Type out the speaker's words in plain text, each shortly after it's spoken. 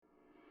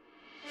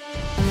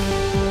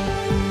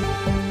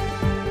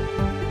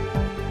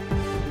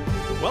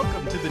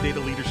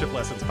Leadership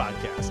Lessons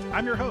podcast.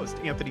 I'm your host,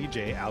 Anthony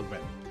J.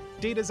 Algman.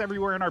 Data is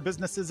everywhere in our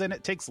businesses, and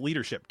it takes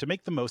leadership to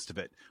make the most of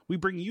it. We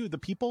bring you the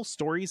people,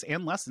 stories,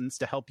 and lessons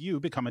to help you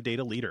become a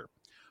data leader.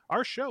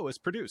 Our show is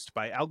produced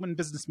by Algman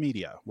Business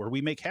Media, where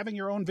we make having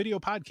your own video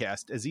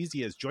podcast as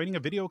easy as joining a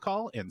video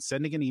call and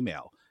sending an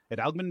email. At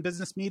Algman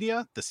Business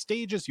Media, the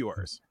stage is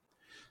yours.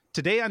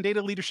 Today on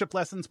Data Leadership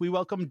Lessons, we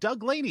welcome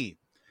Doug Laney.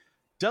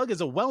 Doug is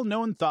a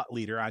well-known thought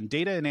leader on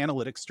data and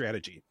analytics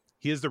strategy.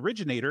 He is the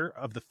originator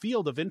of the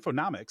field of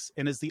infonomics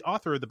and is the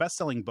author of the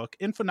best-selling book,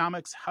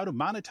 Infonomics: How to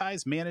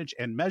Monetize, Manage,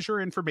 and Measure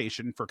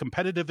Information for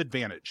Competitive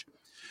Advantage.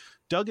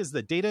 Doug is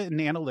the Data and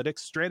Analytics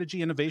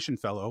Strategy Innovation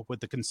Fellow with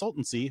the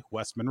consultancy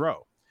West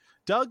Monroe.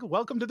 Doug,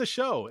 welcome to the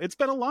show. It's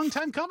been a long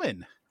time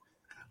coming.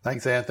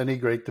 Thanks, Anthony.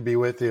 Great to be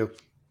with you.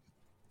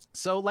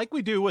 So like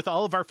we do with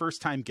all of our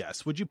first-time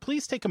guests, would you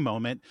please take a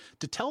moment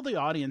to tell the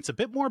audience a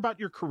bit more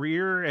about your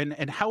career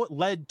and how it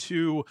led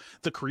to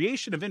the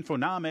creation of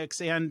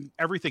Infonomics and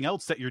everything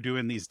else that you're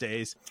doing these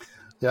days?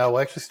 Yeah, well,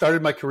 I actually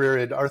started my career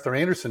at Arthur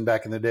Andersen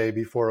back in the day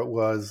before it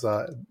was,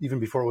 even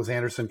before it was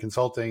Andersen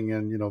Consulting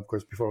and, of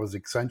course, before it was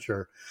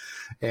Accenture.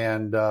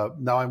 And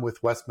now I'm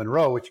with West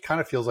Monroe, which kind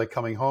of feels like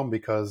coming home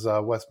because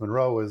West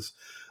Monroe is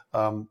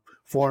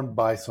formed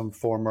by some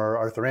former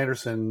Arthur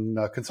Andersen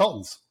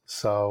consultants.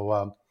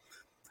 So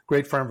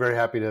great firm, very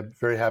happy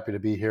to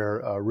be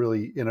here.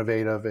 Really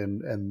innovative,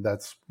 and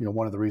that's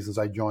one of the reasons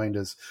I joined.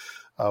 Is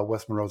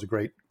West Monroe is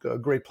a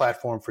great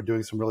platform for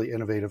doing some really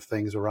innovative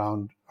things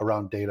around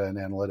data and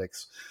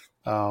analytics.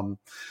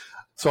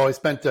 So I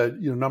spent a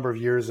number of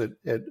years at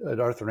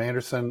Arthur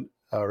Andersen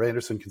or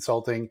Andersen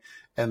Consulting,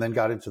 and then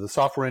got into the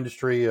software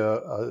industry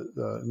a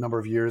number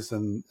of years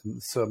in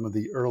some of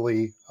the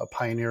early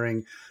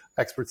pioneering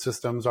expert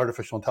systems,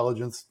 artificial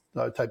intelligence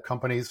type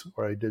companies,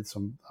 where I did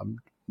some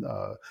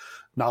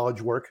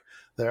knowledge work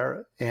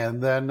there,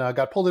 and then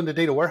got pulled into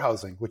data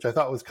warehousing, which I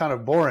thought was kind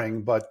of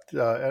boring, but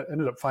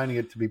ended up finding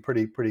it to be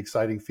pretty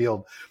exciting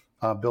field,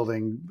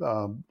 building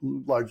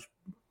large,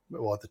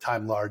 well, at the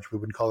time large, we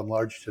wouldn't call them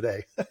large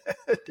today,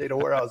 data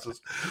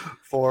warehouses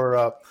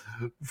for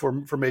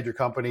major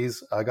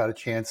companies. I got a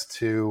chance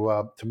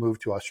to move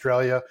to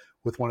Australia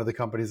with one of the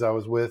companies I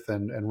was with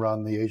and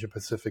run the Asia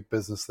Pacific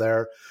business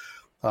there.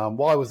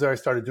 While I was there, I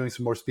started doing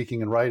some more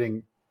speaking and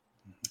writing.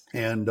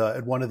 And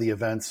at one of the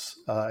events,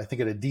 I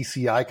think at a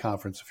DCI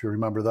conference, if you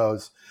remember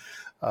those,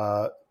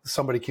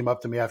 somebody came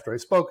up to me after I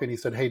spoke and he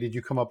said, "Hey, did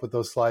you come up with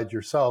those slides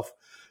yourself?"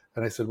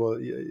 And I said, "Well,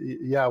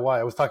 yeah, why?"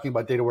 I was talking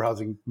about data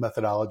warehousing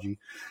methodology.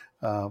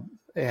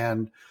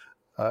 And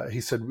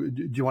he said,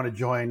 "Do you want to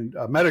join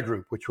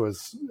Metagroup," which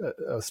was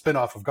a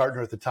spinoff of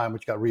Gartner at the time,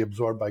 which got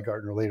reabsorbed by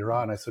Gartner later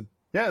on. I said,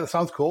 "Yeah, that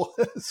sounds cool."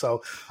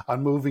 So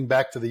on moving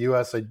back to the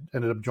U.S., I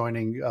ended up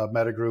joining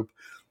Metagroup,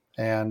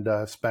 and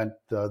spent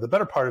the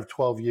better part of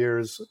 12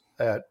 years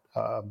at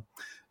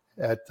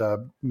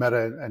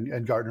Meta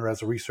and Gartner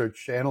as a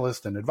research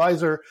analyst and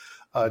advisor,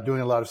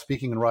 doing a lot of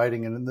speaking and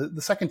writing. And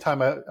the second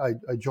time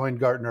I joined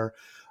Gartner,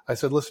 I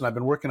said, "Listen, I've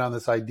been working on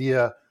this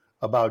idea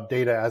about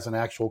data as an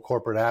actual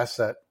corporate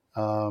asset."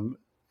 And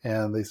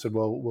they said,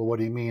 well, what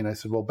do you mean? I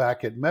said, well,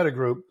 back at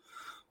Metagroup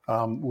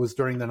was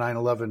during the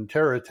 9/11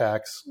 terror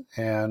attacks,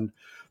 and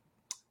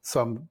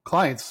some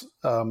clients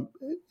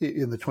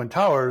in the Twin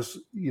Towers,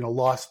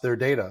 lost their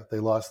data. They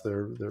lost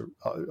their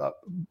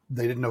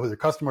they didn't know who their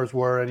customers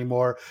were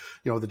anymore.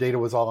 The data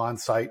was all on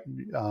site,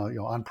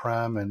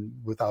 on-prem and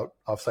without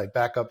off-site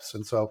backups.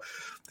 And so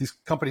these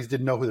companies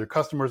didn't know who their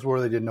customers were.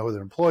 They didn't know who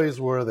their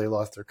employees were. They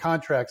lost their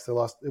contracts.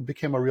 It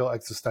became a real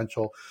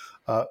existential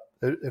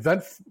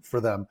event for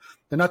them.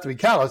 And not to be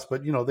callous,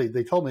 but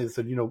they told me, they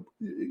said,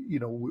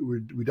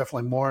 we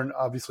definitely mourn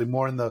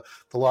the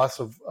loss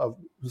of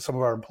some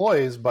of our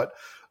employees, but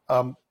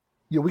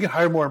we can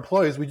hire more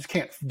employees. We just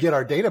can't get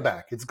our data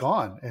back. It's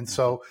gone. And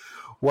so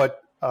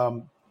what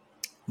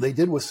they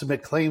did was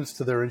submit claims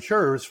to their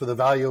insurers for the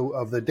value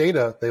of the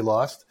data they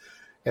lost.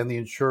 And the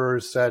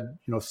insurers said,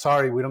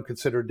 sorry, we don't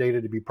consider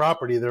data to be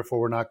property, therefore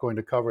we're not going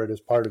to cover it as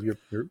part of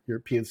your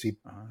P&C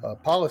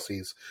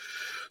policies.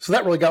 So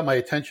that really got my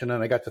attention,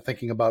 and I got to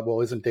thinking about,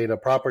 well, isn't data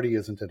property?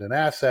 Isn't it an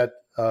asset?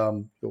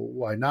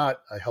 Why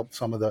not? I helped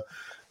some of the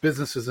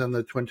businesses in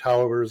the Twin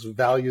Towers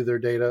value their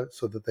data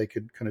so that they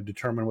could kind of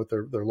determine what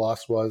their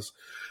loss was.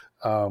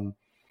 And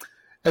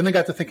then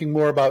got to thinking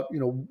more about,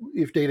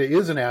 if data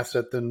is an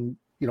asset, then,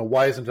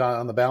 why isn't it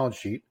on the balance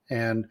sheet?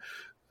 And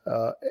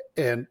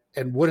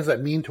what does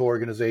that mean to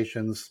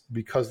organizations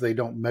because they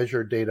don't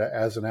measure data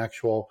as an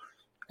actual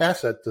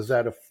asset? Is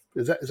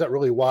that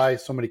really why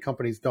so many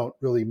companies don't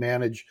really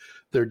manage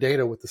their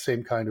data with the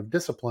same kind of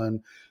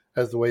discipline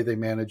as the way they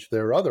manage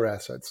their other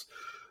assets?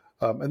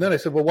 And then I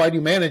said, well, why do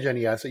you manage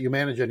any asset? You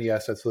manage any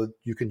asset so that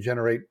you can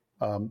generate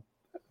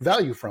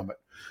value from it.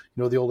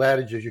 The old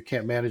adage is you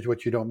can't manage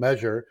what you don't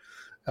measure,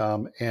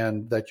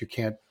 and that you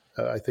can't.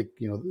 I think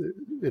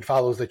it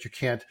follows that you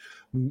can't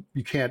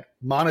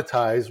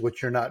monetize what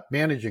you're not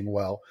managing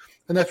well,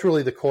 and that's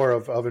really the core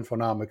of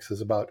Infonomics, is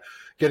about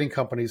getting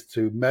companies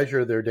to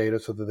measure their data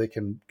so that they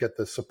can get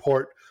the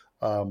support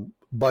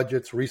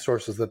budgets,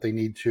 resources that they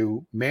need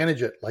to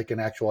manage it like an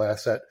actual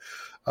asset,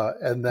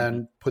 and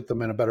then put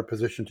them in a better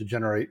position to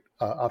generate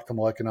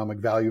optimal economic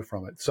value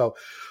from it. So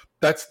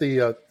that's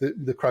the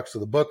crux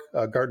of the book.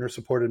 Gartner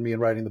supported me in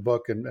writing the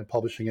book and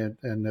publishing it,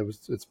 and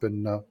it's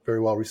been very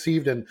well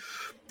received. And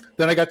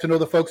then I got to know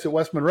the folks at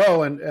West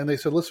Monroe, and they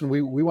said, listen,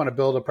 we want to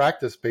build a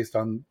practice based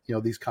on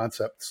these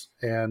concepts.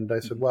 And I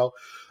said, well,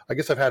 I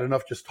guess I've had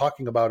enough just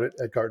talking about it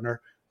at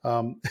Gartner.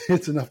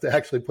 It's enough to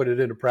actually put it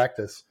into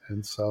practice.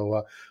 And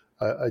so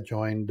I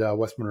joined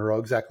West Monroe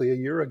exactly a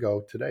year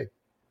ago today.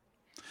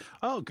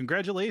 Oh,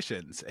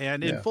 congratulations.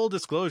 And in full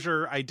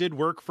disclosure, I did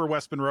work for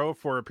West Monroe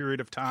for a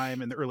period of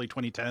time in the early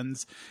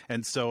 2010s.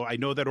 And so I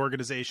know that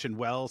organization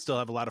well, still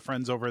have a lot of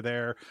friends over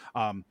there.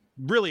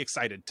 Really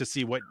excited to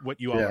see what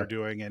you all are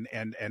doing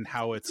and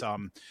how it's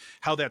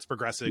how that's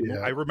progressing.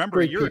 I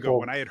remember a year ago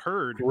when I had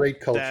heard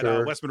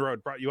that West Monroe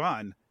had brought you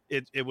on.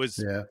 It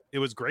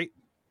was great.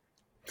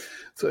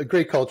 It's a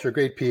great culture,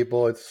 great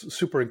people. It's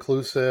super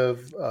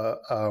inclusive,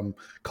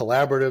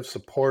 collaborative,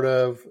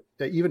 supportive,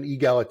 even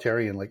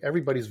egalitarian. Like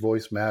everybody's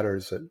voice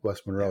matters at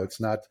West Monroe. It's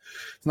not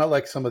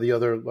like some of the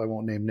other, I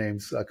won't name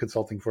names,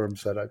 consulting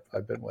firms that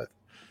I've been with.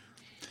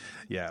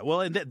 Yeah,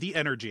 well, and the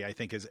energy I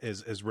think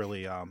is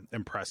really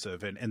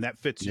impressive, and that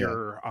fits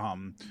your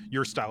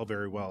style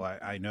very well.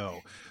 I know.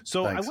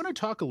 So thanks. I want to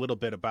talk a little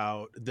bit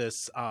about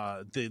this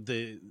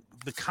the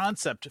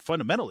concept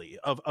fundamentally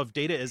of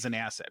data as an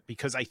asset,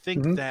 because I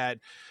think that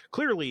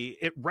clearly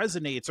it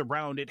resonates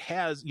around. It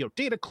has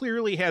data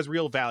clearly has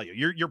real value.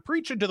 You're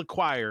preaching to the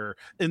choir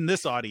in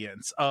this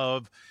audience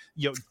of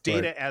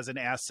data as an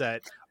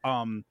asset,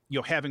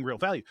 having real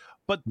value.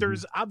 But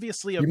there's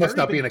obviously a you must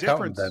not be an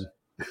accountant then.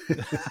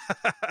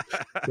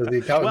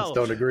 The accountants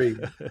don't agree.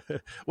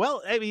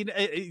 Well, I mean,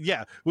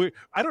 I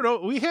don't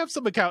know. We have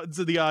some accountants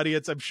in the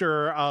audience, I'm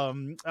sure,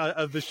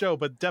 of the show,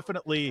 but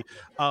definitely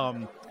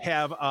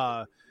have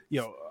a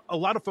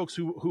lot of folks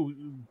who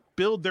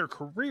build their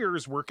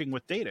careers working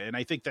with data. And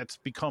I think that's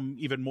become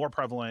even more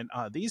prevalent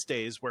these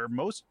days, where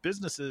most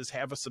businesses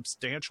have a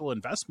substantial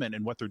investment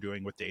in what they're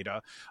doing with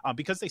data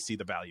because they see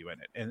the value in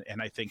it.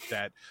 And I think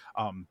that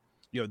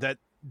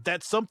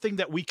that's something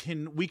that we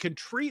can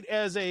treat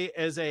as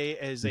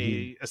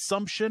a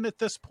assumption at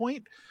this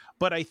point.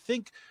 But I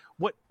think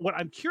what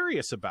I'm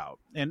curious about,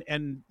 and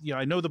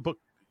I know the book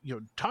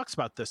talks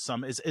about this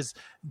some, is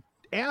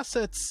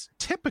assets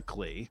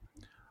typically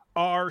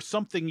are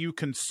something you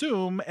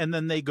consume and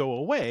then they go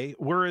away,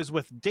 whereas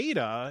with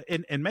data,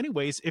 in many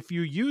ways, if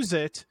you use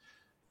it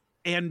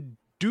and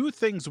do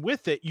things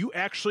with it, you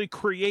actually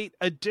create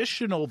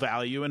additional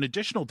value and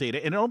additional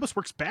data, and it almost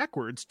works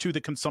backwards to the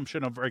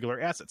consumption of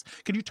regular assets.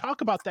 Can you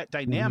talk about that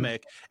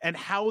dynamic and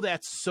how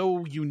that's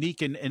so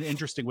unique and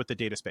interesting with the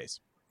data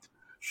space?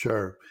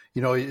 Sure.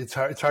 It's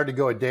hard to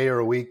go a day or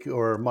a week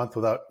or a month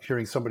without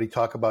hearing somebody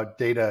talk about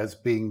data as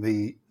being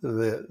the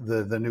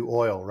new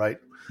oil, right?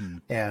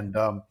 And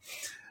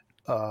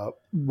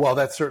while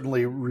that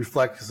certainly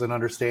reflects an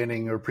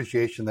understanding or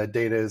appreciation that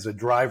data is a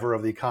driver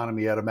of the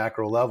economy at a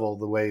macro level,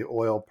 the way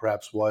oil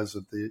perhaps was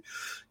at the,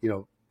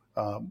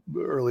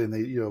 early in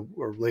the,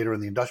 or later in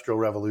the Industrial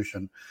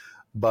Revolution,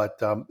 but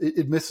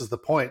it misses the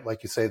point,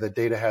 like you say, that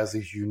data has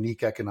these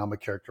unique economic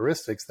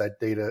characteristics that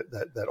data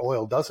that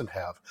oil doesn't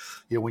have.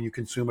 When you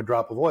consume a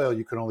drop of oil,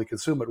 you can only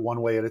consume it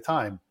one way at a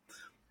time,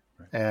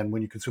 right. And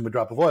when you consume a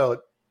drop of oil, it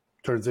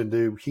turns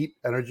into heat,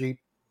 energy,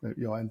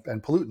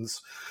 and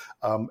pollutants,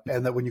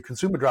 and that when you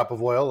consume a drop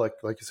of oil, like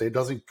you say, it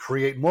doesn't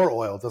create more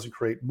oil, it doesn't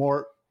create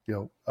more,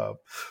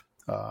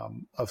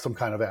 of some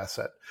kind of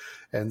asset.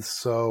 And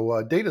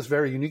so data is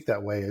very unique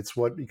that way. It's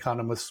what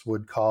economists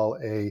would call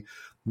a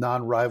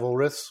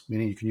non-rivalrous,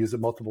 meaning you can use it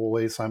multiple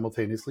ways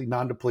simultaneously,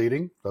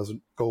 non-depleting,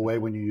 doesn't go away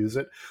when you use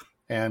it,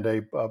 and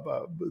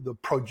the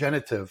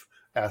progenitive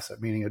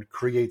asset, meaning it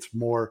creates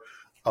more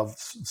of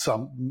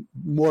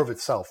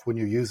itself when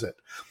you use it.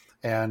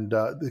 And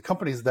the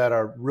companies that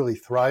are really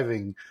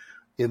thriving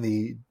in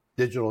the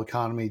digital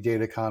economy,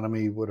 data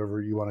economy,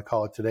 whatever you want to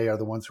call it today, are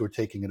the ones who are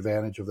taking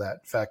advantage of that.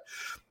 In fact,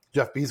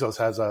 Jeff Bezos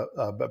has a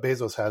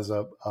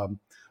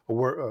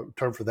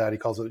term for that. He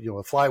calls it,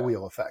 a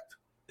flywheel effect.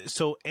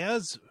 So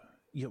as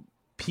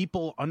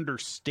people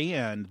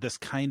understand this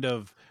kind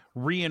of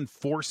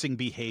reinforcing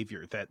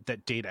behavior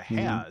that data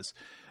has,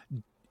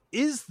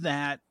 is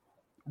that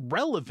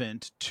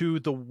relevant to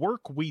the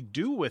work we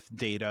do with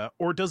data,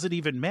 or does it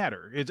even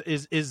matter?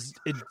 Is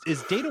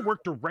data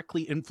work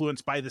directly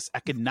influenced by this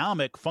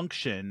economic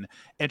function,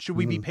 and should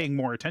we be paying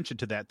more attention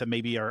to that than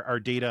maybe our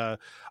data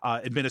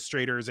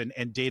administrators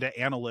and data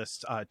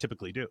analysts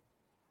typically do?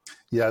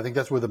 Yeah, I think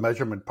that's where the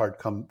measurement part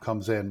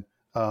comes in.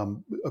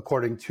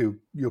 According to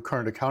your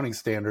current accounting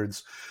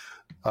standards,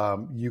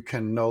 you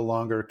can no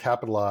longer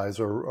capitalize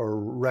or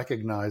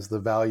recognize the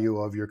value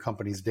of your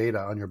company's data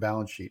on your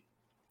balance sheet.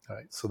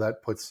 Right. So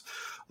that puts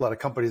a lot of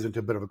companies into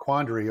a bit of a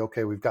quandary.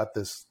 Okay, we've got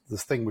this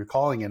thing we're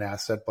calling an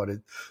asset, but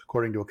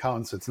according to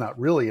accountants, it's not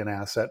really an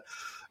asset.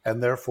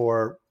 And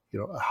therefore,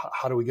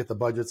 how do we get the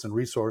budgets and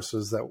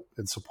resources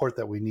and support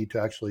that we need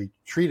to actually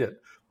treat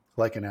it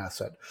like an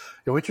asset?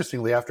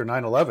 Interestingly, after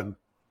 9/11,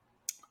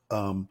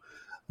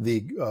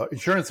 the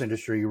insurance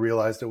industry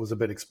realized it was a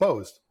bit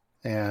exposed,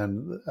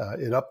 and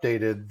it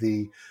updated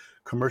the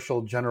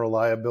commercial general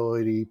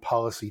liability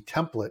policy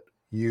template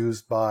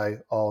used by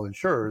all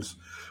insurers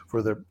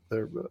for so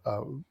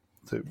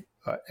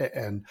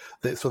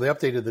they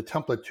updated the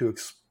template to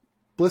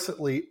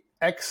explicitly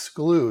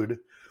exclude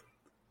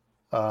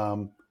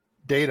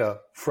data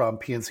from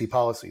P&C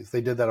policies.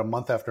 They did that a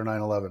month after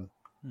 9/11.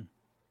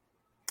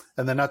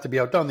 And then, not to be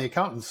outdone, the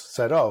accountants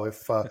said, oh,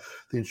 if the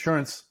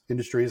insurance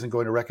industry isn't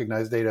going to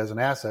recognize data as an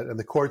asset, and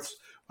the courts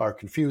are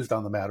confused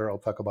on the matter, I'll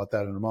talk about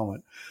that in a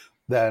moment,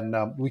 then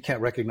we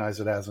can't recognize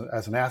it as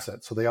an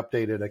asset. So they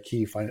updated a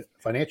key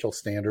financial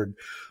standard,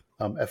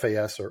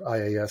 FAS or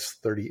IAS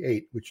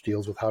 38, which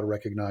deals with how to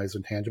recognize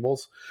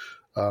intangibles,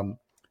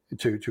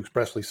 to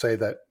expressly say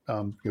that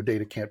your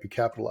data can't be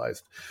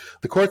capitalized.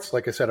 The courts,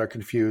 like I said, are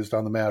confused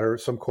on the matter.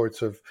 Some courts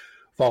have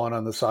fallen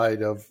on the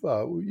side of,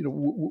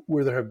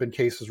 where there have been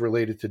cases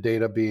related to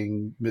data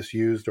being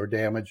misused or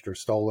damaged or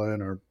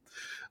stolen, or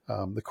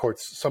the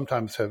courts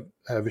sometimes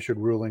have issued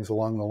rulings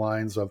along the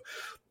lines of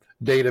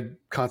data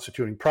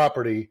constituting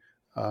property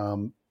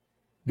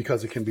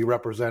because it can be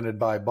represented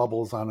by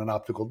bubbles on an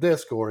optical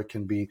disc, or it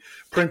can be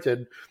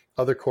printed.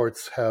 Other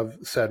courts have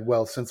said,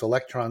 well, since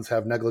electrons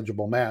have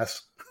negligible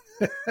mass,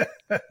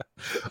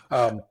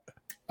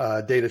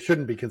 data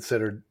shouldn't be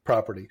considered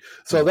property.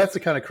 So that's the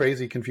kind of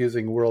crazy,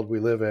 confusing world we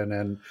live in.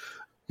 And,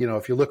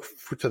 if you look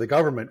to the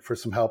government for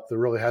some help, there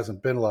really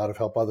hasn't been a lot of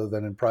help other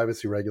than in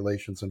privacy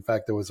regulations. In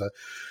fact, there was a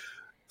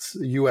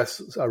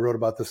U.S., I wrote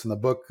about this in the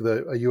book,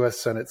 a U.S.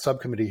 Senate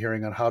subcommittee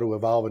hearing on how to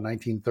evolve a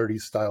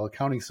 1930s style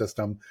accounting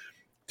system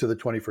to the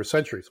 21st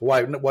century. So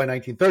why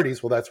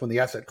 1930s? Well, that's when the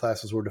asset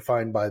classes were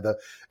defined by the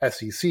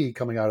SEC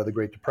coming out of the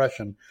Great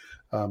Depression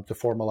to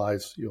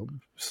formalize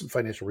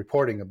financial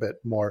reporting a bit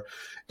more.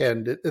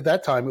 And at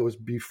that time, it was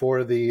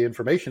before the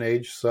information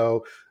age,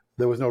 so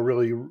there was no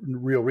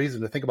real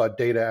reason to think about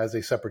data as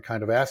a separate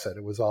kind of asset.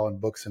 It was all in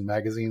books and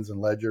magazines and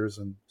ledgers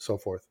and so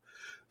forth.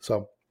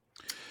 So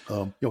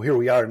here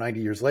we are 90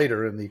 years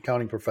later in the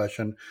accounting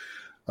profession.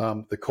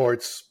 The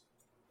courts,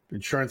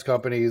 insurance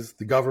companies,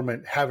 the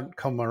government haven't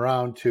come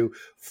around to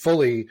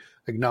fully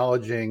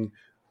acknowledging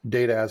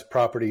data as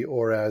property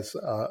or as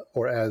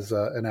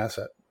an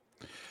asset.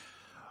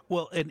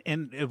 Well,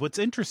 and what's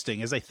interesting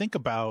is I think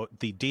about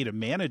the data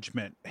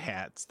management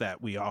hats that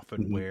we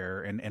often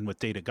wear and with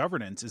data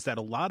governance is that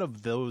a lot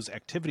of those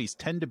activities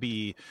tend to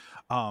be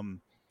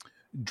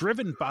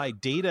driven by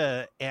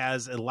data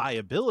as a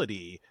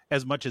liability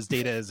as much as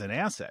data as an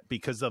asset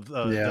because of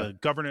the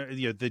governance,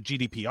 the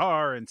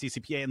GDPR and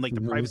CCPA and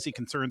the privacy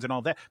concerns and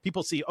all that.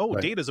 People see,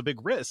 data is a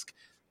big risk,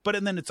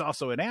 and then it's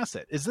also an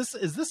asset. Is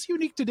this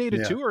unique to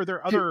data too, or are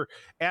there other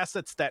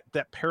assets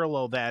that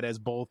parallel that as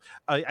both?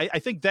 I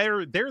think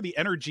they're the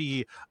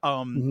energy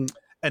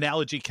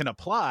analogy can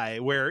apply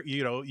where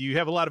you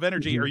have a lot of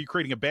energy. Are you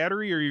creating a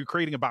battery or are you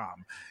creating a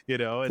bomb?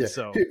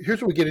 So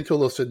here's where we get into a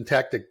little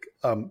syntactic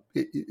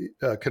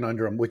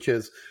conundrum, which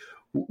is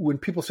when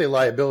people say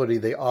liability,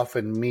 they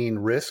often mean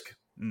risk,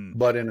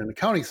 but in an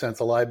accounting sense,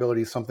 a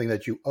liability is something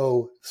that you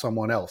owe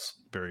someone else.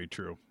 Very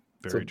true.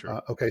 Very true.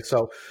 Okay,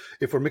 so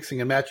if we're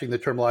mixing and matching the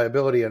term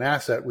liability and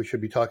asset, we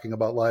should be talking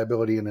about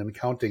liability in an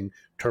accounting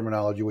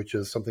terminology, which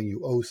is something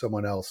you owe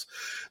someone else.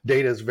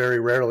 Data is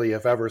very rarely,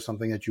 if ever,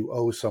 something that you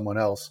owe someone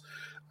else.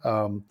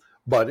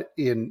 But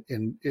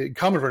in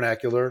common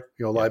vernacular,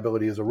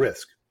 liability is a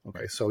risk.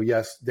 Okay, so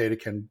yes, data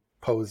can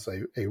pose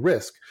a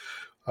risk.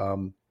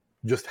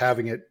 Just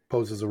having it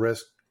poses a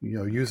risk.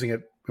 Using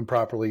it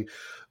improperly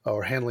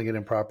or handling it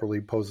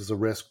improperly poses a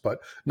risk, but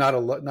not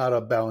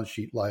a balance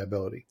sheet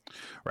liability.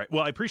 Right.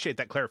 Well, I appreciate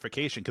that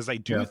clarification because I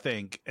do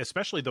think,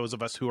 especially those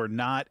of us who are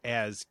not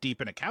as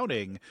deep in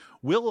accounting,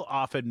 will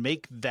often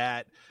make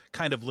that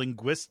kind of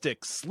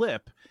linguistic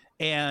slip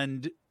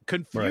and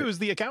confuse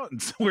the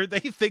accountants where they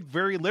think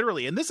very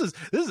literally. And this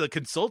is a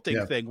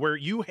consulting thing where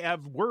you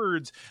have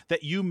words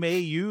that you may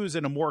use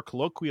in a more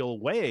colloquial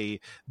way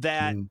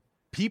that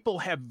people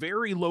have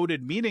very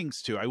loaded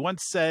meanings to. I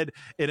once said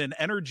in an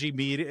energy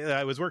meeting,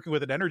 I was working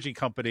with an energy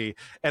company,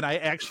 and I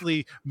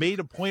actually made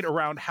a point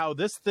around how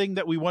this thing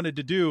that we wanted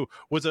to do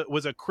was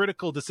a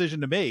critical decision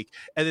to make.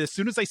 And as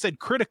soon as I said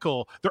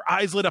critical, their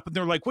eyes lit up and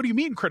they're like, "What do you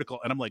mean critical?"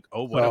 And I'm like,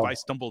 what have I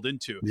stumbled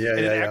into?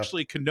 It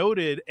actually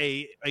connoted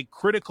a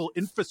critical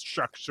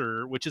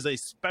infrastructure, which is a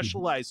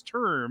specialized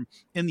term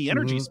in the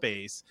energy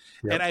space.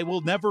 And I will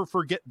never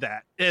forget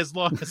that as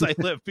long as I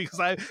live, because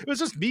it was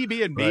just me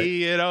being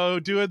me,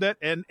 doing that.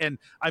 And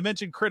I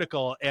mentioned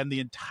critical, and the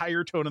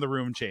entire tone of the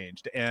room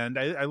changed, and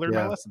I learned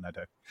my lesson that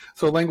day.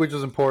 So language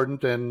is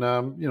important, and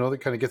that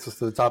kind of gets us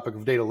to the topic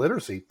of data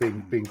literacy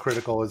being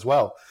critical as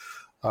well.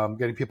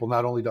 Getting people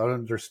not only to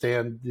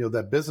understand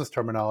that business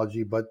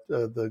terminology, but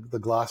the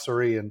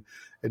glossary and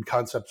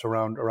concepts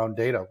around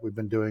data. We've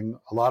been doing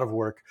a lot of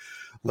work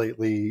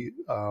lately,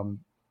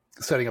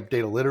 setting up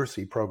data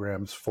literacy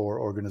programs for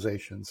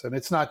organizations, and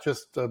it's not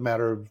just a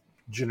matter of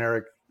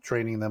generic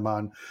training them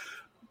on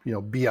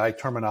BI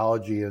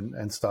terminology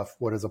and stuff.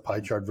 What is a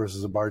pie chart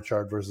versus a bar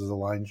chart versus a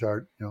line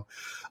chart?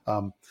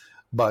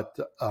 but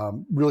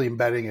really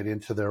embedding it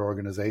into their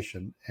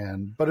organization.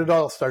 But it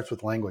all starts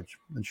with language,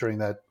 ensuring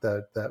that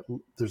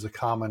there's a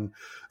common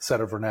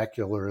set of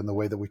vernacular in the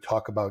way that we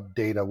talk about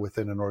data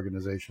within an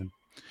organization.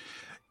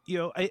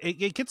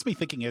 It gets me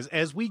thinking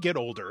as we get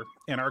older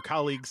and our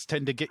colleagues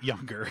tend to get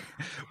younger,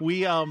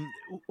 we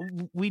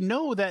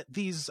know that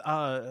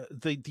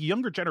the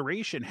younger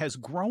generation has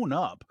grown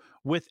up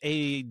with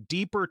a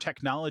deeper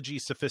technology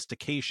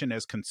sophistication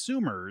as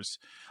consumers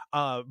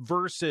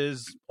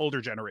versus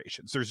older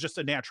generations. There's just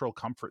a natural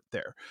comfort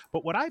there.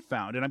 But what I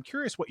found, and I'm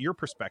curious what your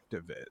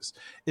perspective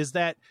is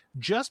that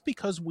just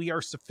because we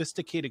are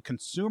sophisticated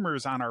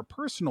consumers on our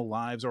personal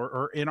lives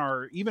or in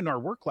even our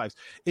work lives,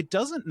 it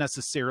doesn't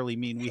necessarily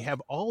mean we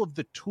have all of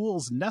the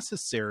tools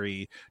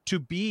necessary to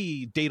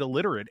be data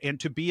literate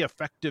and to be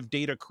effective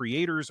data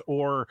creators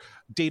or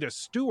data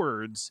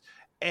stewards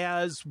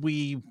as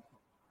we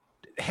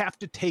have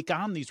to take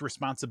on these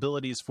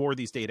responsibilities for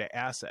these data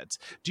assets.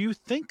 Do you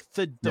think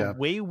that the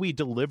way we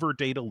deliver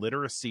data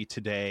literacy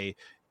today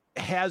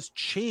has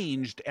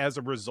changed as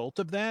a result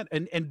of that?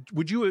 And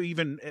would you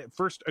even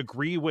first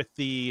agree with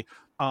the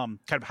kind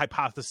of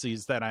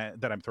hypotheses that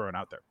I'm throwing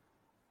out there?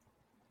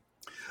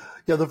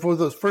 Yeah, the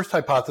first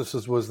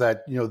hypothesis was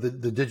that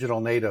the digital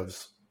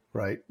natives,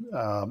 right,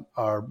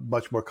 are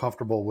much more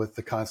comfortable with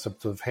the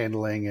concept of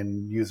handling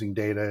and using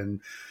data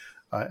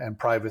and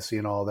privacy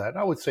and all that.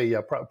 I would say,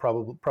 yeah,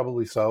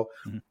 probably so.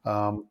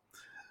 Mm-hmm.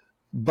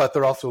 But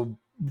they're also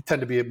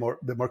tend to be a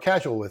bit more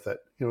casual with it.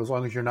 As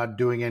long as you're not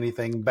doing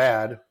anything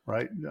bad,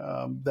 right,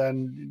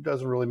 then it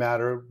doesn't really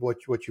matter what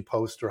you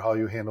post or how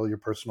you handle your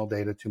personal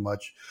data too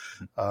much.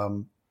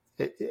 Mm-hmm.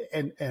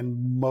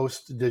 And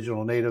most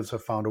digital natives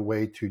have found a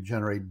way to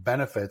generate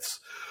benefits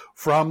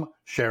from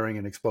sharing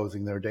and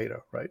exposing their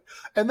data, right?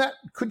 And that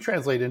could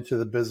translate into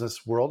the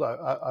business world.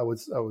 I would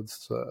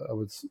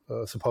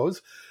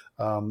suppose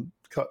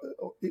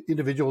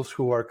individuals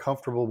who are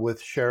comfortable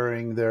with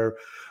sharing their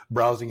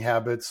browsing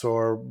habits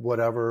or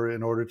whatever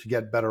in order to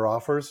get better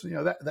offers,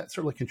 that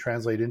certainly can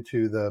translate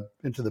into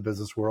the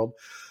business world.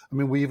 I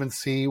mean, we even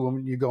see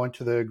when you go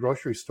into the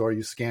grocery store,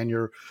 you scan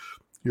your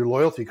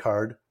loyalty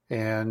card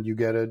and you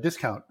get a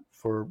discount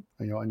for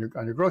on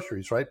your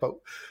groceries, right? But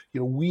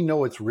we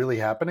know it's really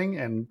happening,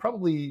 and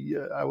probably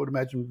I would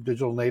imagine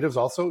digital natives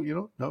also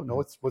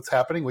know what's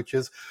happening, which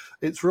is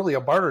it's really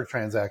a barter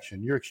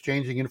transaction. You're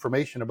exchanging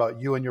information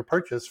about you and your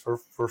purchase for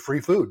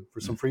free food,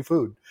 for some free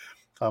food.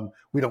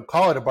 We don't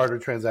call it a barter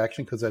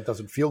transaction because that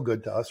doesn't feel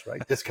good to us,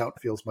 right? Discount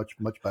feels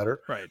much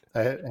better, right?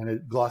 And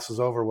it glosses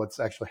over what's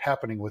actually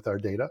happening with our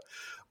data.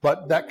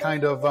 But that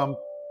kind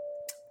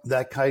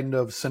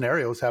of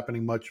scenario is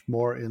happening much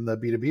more in the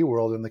B2B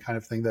world, and the kind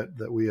of thing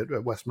that we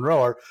at West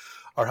Monroe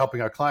are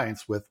helping our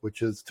clients with,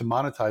 which is to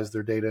monetize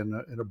their data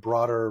in a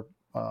broader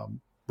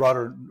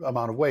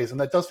amount of ways. And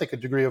that does take a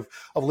degree of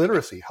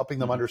literacy, helping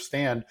them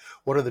understand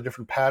what are the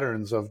different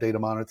patterns of data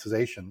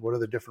monetization, what are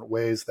the different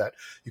ways that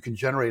you can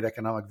generate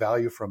economic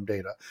value from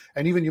data.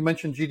 And even you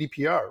mentioned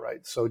GDPR,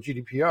 right? So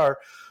GDPR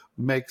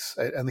makes,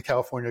 and the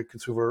California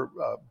Consumer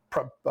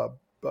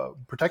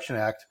Protection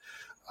Act,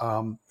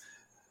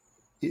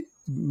 it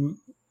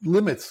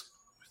limits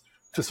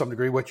to some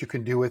degree what you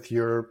can do with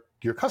your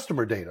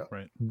customer data,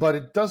 right? But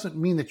it doesn't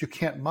mean that you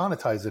can't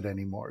monetize it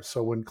anymore.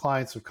 So when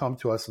clients have come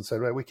to us and said,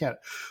 right, we can't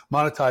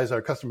monetize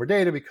our customer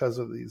data because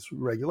of these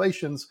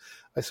regulations,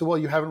 I said, well,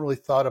 you haven't really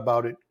thought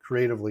about it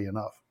creatively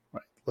enough,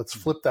 right? Let's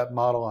flip that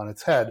model on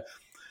its head.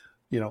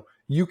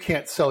 You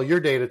can't sell your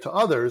data to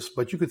others,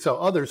 but you could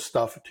sell other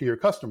stuff to your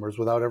customers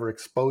without ever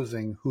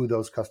exposing who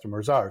those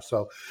customers are.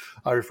 So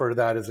I refer to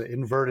that as an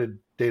inverted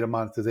data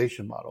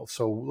monetization model.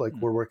 So like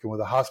we're working with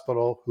a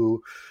hospital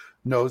who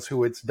knows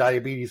who its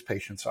diabetes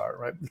patients are,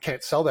 right? You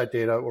can't sell that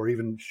data or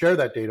even share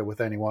that data with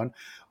anyone,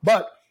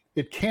 but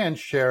it can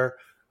share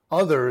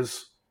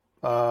others'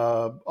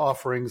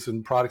 offerings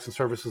and products and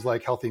services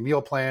like healthy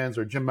meal plans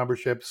or gym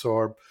memberships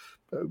or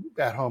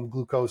at-home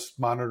glucose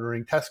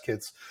monitoring test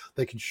kits.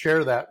 They can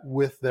share that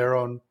with their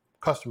own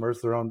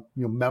customers, their own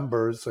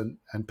members and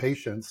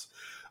patients,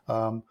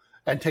 and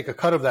take a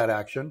cut of that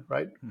action,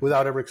 right,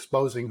 without ever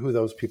exposing who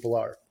those people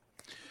are.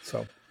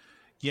 So.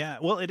 Yeah,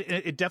 well,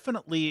 it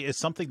definitely is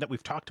something that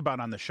we've talked about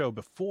on the show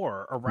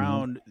before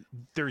around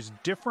there's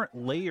different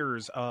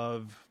layers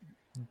of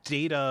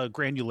data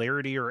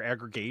granularity or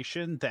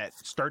aggregation that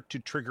start to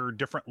trigger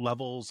different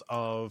levels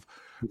of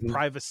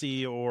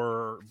privacy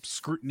or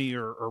scrutiny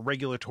or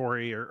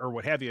regulatory or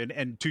what have you.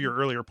 And to your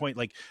earlier point,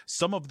 like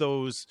some of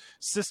those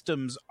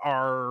systems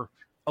are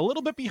a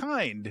little bit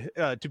behind,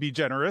 to be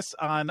generous,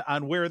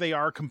 on where they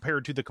are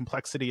compared to the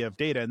complexity of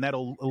data. And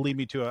that'll lead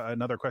me to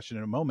another question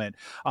in a moment.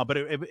 But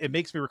it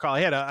makes me recall I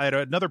had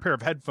another pair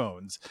of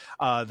headphones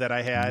that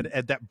I had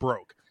that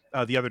broke.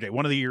 the other day.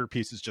 One of the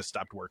earpieces just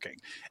stopped working.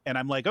 And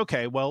I'm like,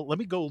 okay, well, let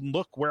me go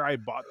look where I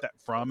bought that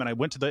from. And I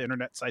went to the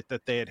internet site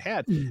that they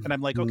had. And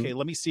I'm like, okay,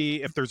 let me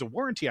see if there's a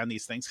warranty on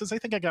these things. Cause I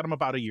think I got them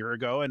about a year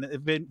ago and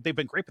they've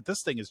been great, but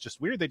this thing is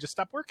just weird. They just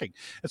stopped working.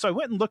 And so I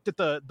went and looked at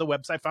the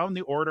website, found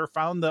the order,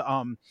 found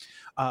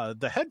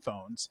the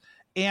headphones.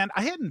 And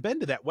I hadn't been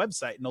to that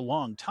website in a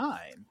long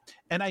time.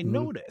 And I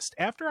noticed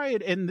after I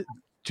had, and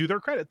to their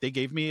credit, they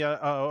gave me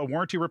a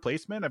warranty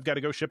replacement. I've got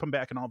to go ship them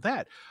back and all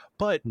that.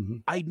 But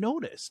I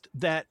noticed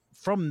that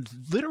from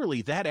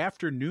literally that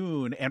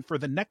afternoon and for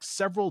the next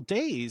several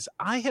days,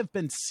 I have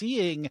been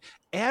seeing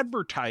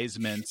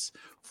advertisements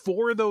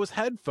for those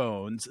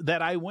headphones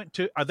that I went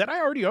to, that I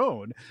already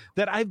own,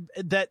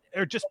 that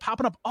are just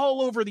popping up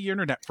all over the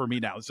internet for me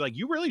now. It's like,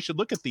 you really should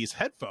look at these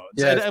headphones.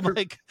 Yeah, and I'm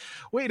like,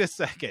 wait a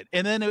second.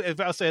 And then if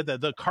I said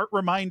the cart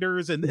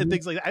reminders and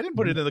things like that, I didn't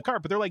put it in the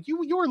cart, but they're like,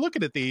 you were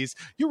looking at these,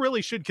 you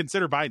really should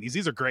consider buying these.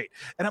 These are great.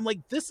 And I'm like,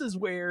 this is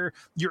where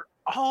you're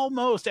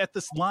almost at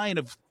this line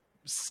of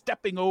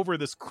stepping over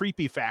this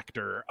creepy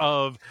factor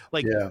of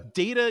like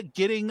data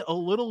getting a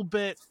little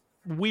bit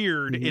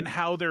weird in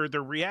how they're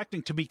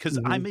reacting to me, because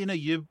I'm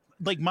in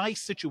like my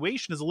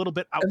situation is a little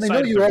bit outside. And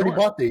they know you already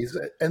bought these,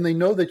 and they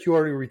know that you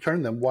already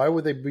returned them. Why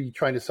would they be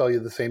trying to sell you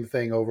the same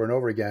thing over and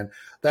over again?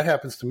 That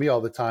happens to me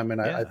all the time,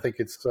 and I think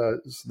it's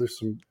there's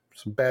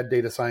some bad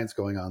data science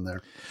going on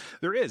there.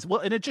 There is. Well,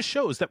 and it just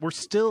shows that we're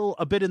still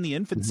a bit in the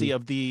infancy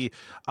of the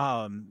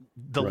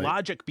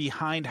logic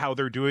behind how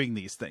they're doing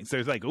these things.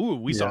 There's like, ooh,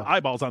 we saw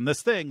eyeballs on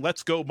this thing.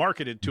 Let's go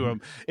market it to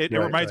them. It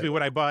reminds me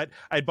when I bought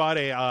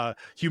a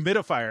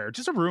humidifier,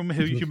 just a room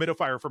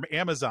humidifier from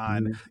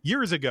Amazon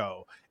years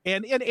ago.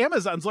 And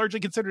Amazon's largely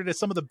considered as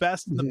some of the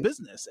best in the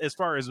business as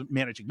far as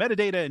managing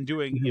metadata and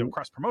doing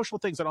cross promotional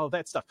things and all of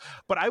that stuff.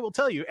 But I will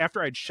tell you,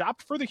 after I'd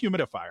shopped for the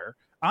humidifier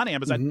on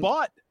Amazon,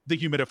 bought the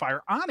humidifier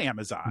on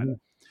Amazon,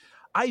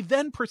 I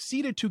then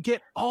proceeded to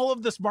get all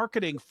of this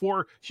marketing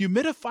for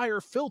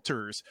humidifier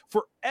filters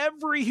for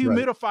every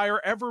humidifier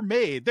ever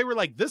made. They were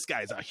like, this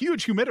guy's a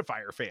huge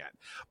humidifier fan,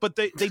 but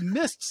they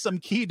missed some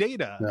key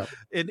data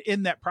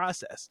in that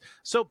process.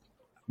 So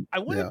I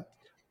want to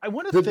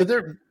but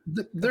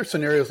there are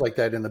scenarios like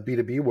that in the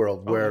B2B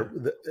world where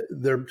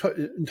they're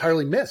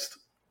entirely missed.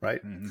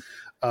 Right.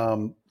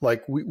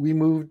 Like we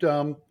moved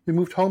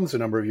homes a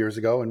number of years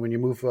ago. And when you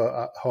move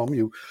a home,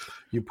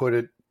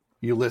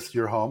 you list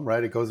your home,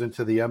 right? It goes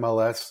into the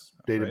MLS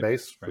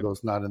database. For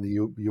those not in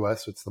the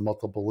US, it's the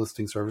multiple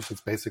listing service.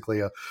 It's basically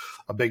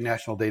a big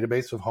national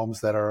database of homes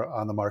that are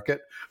on the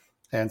market.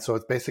 And so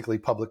it's basically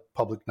public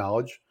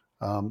knowledge,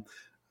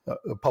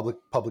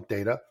 public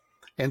data.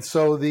 And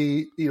so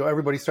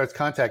everybody starts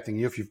contacting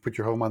you. If you've put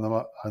your home on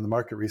the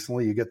market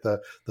recently, you get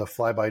the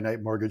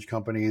fly-by-night mortgage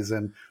companies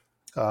and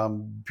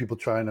people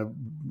trying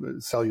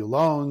to sell you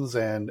loans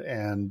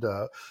and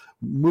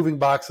moving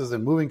boxes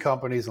and moving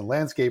companies and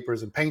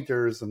landscapers and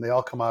painters, and they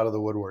all come out of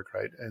the woodwork,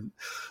 right? And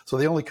so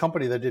the only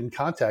company that didn't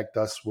contact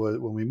us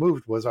when we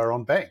moved was our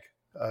own bank.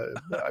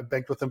 I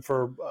banked with them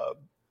for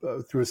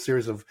through a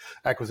series of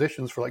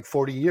acquisitions for like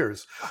 40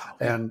 years.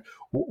 And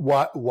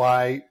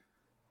why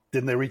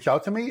didn't they reach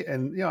out to me?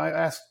 And I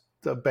asked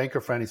a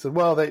banker friend. He said,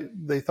 well,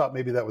 they thought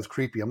maybe that was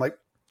creepy. I'm like,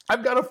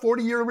 I've got a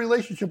 40-year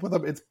relationship with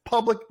them. It's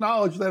public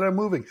knowledge that I'm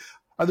moving.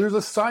 There's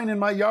a sign in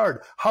my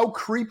yard. How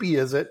creepy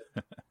is it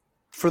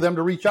for them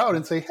to reach out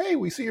and say, hey,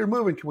 we see you're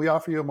moving. Can we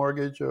offer you a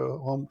mortgage, a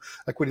home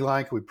equity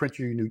line? Can we print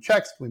you new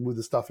checks? Can we move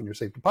the stuff in your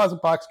safe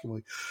deposit box? Can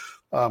we,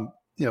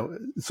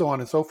 so on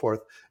and so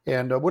forth.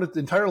 And what an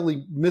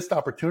entirely missed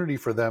opportunity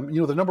for them.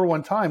 The number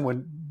one time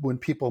when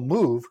people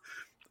move,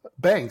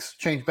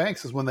 change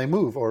banks is when they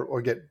move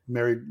or get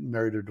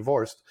married or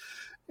divorced.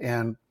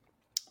 And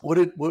what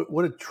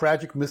a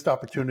tragic missed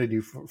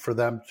opportunity for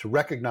them to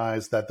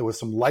recognize that there was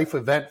some life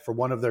event for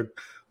one of their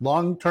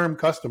long-term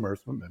customers.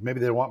 Maybe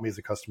they don't want me as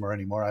a customer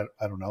anymore.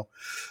 I don't know.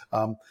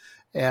 I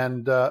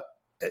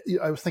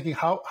was thinking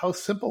how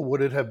simple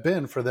would it have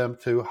been for them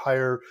to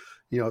hire,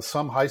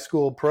 some high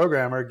school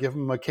programmer, give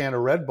them a can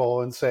of Red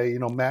Bull and say,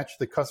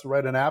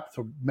 write an app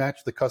to match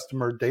the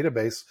customer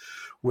database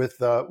with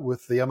the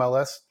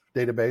MLS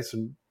database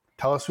and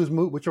tell us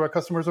which of our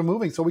customers are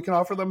moving so we can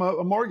offer them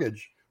a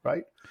mortgage,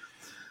 right?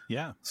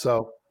 Yeah.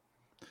 So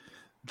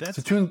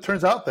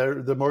turns out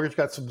the mortgage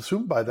got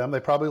subsumed by them. They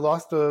probably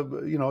lost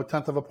a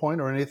tenth of a point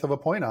or an eighth of a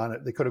point on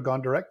it. They could have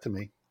gone direct to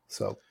me.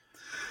 So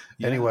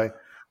anyway,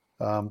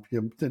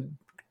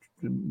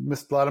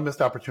 missed a lot of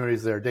missed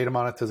opportunities there. Data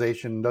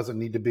monetization doesn't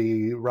need to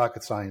be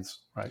rocket science,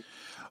 right?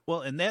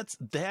 Well, and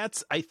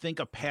that's I think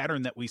a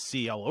pattern that we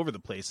see all over the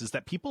place is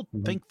that people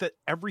think that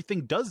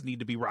everything does need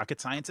to be rocket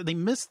science, and they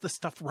miss the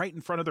stuff right in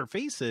front of their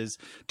faces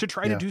to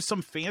try to do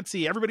some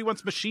fancy. Everybody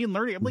wants machine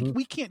learning. I'm like,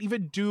 we can't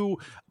even do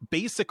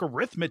basic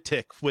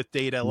arithmetic with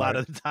data a lot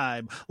of the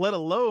time, let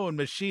alone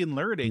machine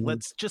learning.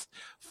 Let's just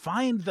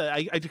find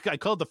I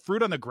call it the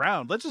fruit on the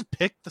ground. Let's just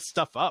pick the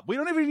stuff up. We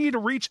don't even need to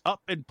reach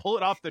up and pull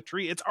it off the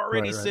tree. It's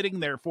already sitting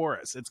there for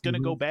us. It's going to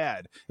go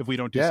bad if we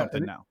don't do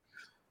something now.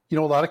 a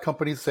lot of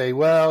companies say,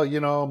 well,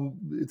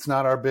 it's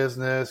not our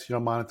business,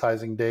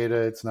 monetizing data,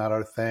 it's not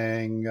our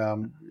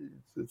thing.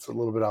 It's a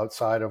little bit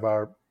outside of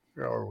our,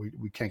 or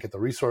we can't get the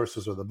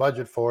resources or the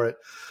budget for it.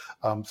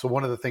 So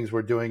one of the things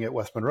we're doing at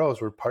West Monroe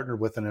is we're partnered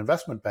with an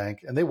investment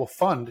bank, and they will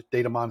fund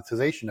data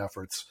monetization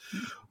efforts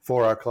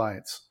for our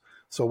clients.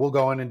 So we'll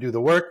go in and do the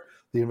work.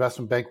 The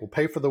investment bank will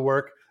pay for the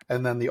work,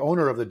 and then the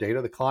owner of the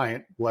data, the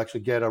client, will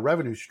actually get a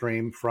revenue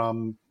stream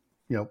from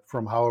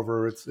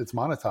however it's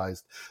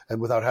monetized,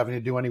 and without having to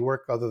do any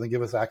work other than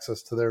give us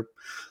access to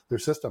their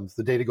systems.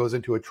 The data goes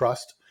into a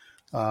trust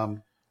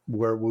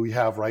where we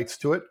have rights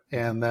to it,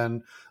 and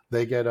then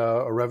they get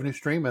a revenue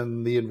stream,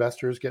 and the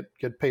investors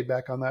get paid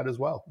back on that as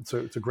well.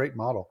 It's a great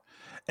model.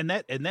 And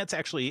that's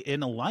actually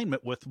in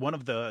alignment with one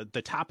of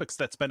the topics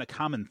that's been a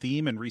common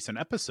theme in recent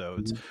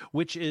episodes,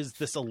 which is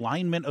this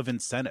alignment of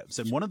incentives.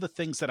 And one of the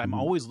things that I'm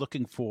always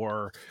looking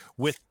for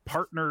with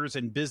partners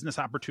and business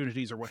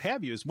opportunities or what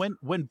have you is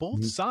when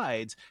both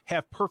sides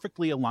have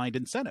perfectly aligned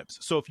incentives.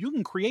 So if you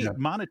can create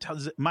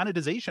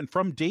monetization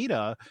from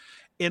data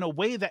in a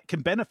way that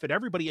can benefit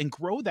everybody and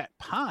grow that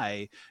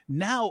pie,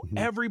 now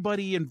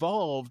everybody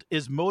involved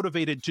is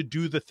motivated to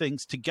do the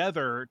things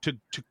together to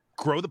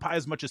grow the pie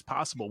as much as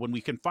possible. When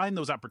we can find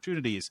those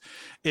opportunities,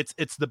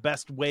 it's the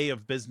best way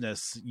of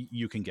business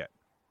you can get.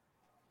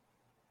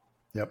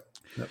 Yep,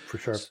 for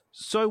sure.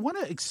 So I want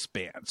to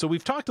expand. So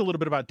we've talked a little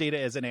bit about data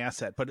as an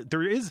asset, but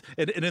there is,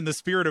 and in the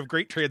spirit of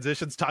great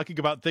transitions, talking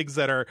about things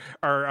that are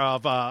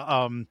of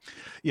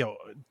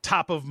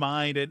top of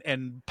mind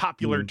and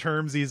popular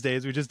terms these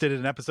days. We just did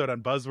an episode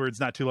on buzzwords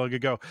not too long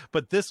ago,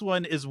 but this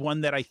one is one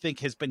that I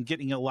think has been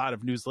getting a lot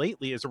of news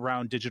lately, is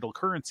around digital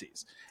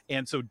currencies.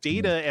 And so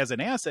data as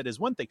an asset is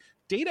one thing.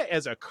 Data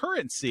as a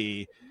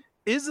currency,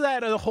 is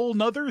that a whole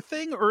nother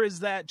thing, or is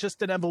that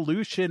just an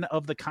evolution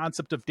of the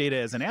concept of data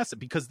as an asset?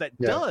 Because that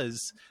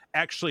does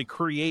actually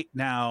create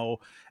now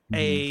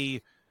a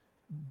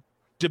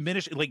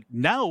diminished, like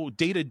now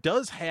data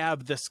does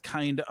have this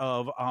kind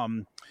of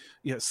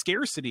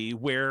scarcity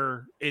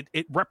where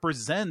it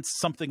represents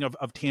something of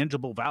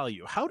tangible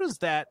value. How does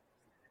that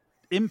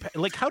impact?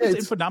 Like, how does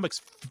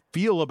Infonomics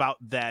feel about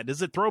that?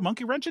 Does it throw a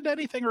monkey wrench into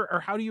anything,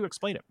 or how do you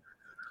explain it?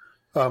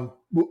 Well,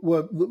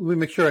 let me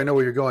make sure I know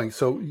where you're going.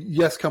 So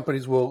yes,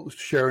 companies will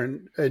share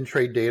and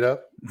trade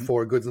data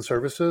for goods and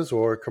services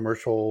or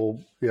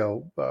commercial,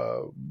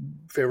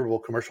 favorable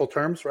commercial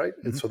terms, right?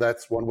 And so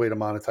that's one way to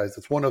monetize.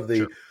 It's one of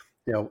the,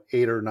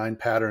 8 or 9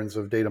 patterns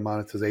of data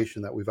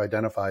monetization that we've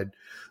identified,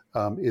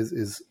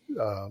 is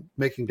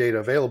making data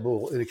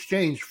available in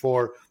exchange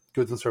for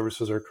goods and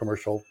services or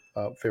commercial,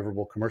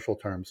 favorable commercial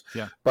terms.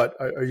 Yeah. But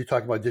are you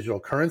talking about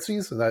digital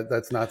currencies? And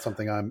that's not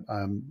something I'm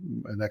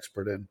an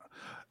expert in.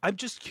 I'm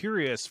just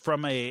curious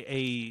from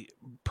a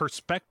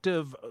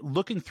perspective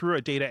looking through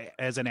a data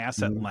as an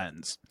asset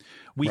lens.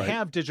 We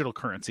have digital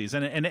currencies,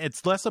 and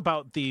it's less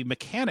about the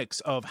mechanics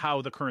of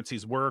how the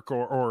currencies work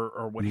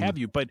or what have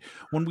you. But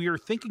when we are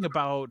thinking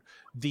about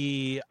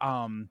the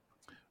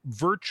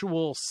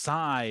virtual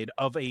side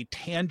of a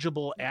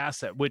tangible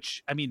asset,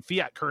 which, I mean,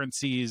 fiat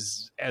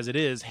currencies as it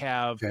is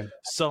have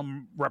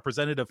some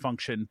representative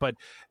function, but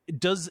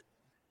does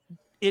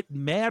it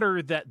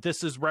matter that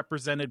this is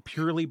represented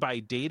purely by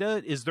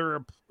data? Is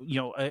there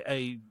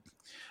a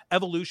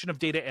evolution of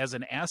data as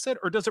an asset,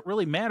 or does it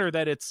really matter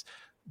that it's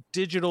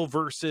digital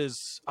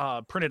versus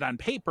printed on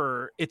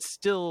paper? It's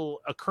still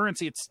a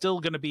currency. It's still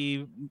going to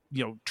be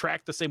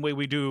tracked the same way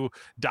we do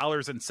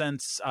dollars and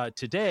cents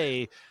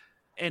today,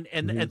 and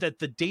that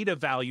the data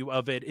value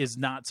of it is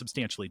not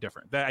substantially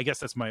different. I guess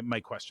that's my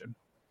question.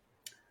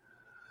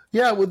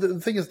 Yeah, well, the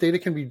thing is, data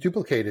can be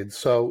duplicated.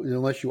 So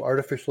unless you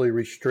artificially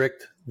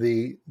restrict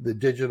the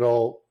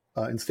digital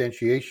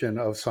instantiation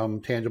of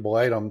some tangible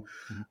item,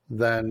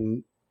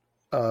 then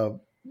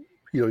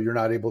you're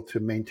not able to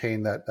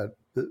maintain that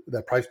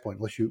price point.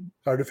 Unless you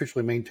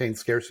artificially maintain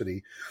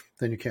scarcity,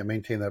 then you can't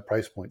maintain that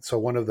price point. So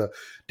one of the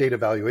data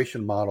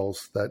valuation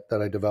models that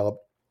I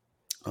developed,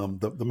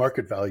 the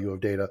market value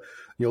of data,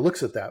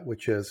 looks at that,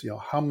 which is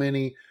how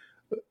many.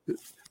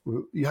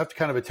 You have to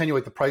kind of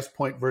attenuate the price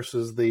point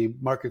versus the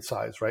market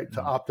size, right, to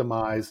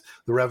optimize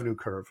the revenue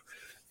curve.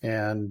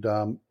 And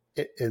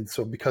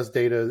so because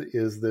data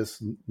is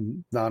this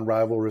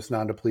non-rivalrous,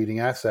 non-depleting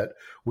asset,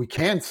 we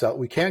can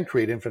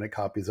create infinite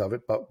copies of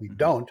it, but we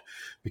don't,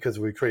 because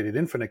if we created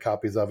infinite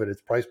copies of it,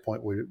 its price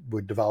point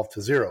would devolve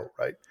to zero,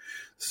 right?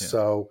 Yeah.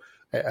 So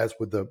as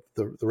with the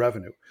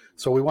revenue.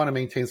 So we want to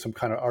maintain some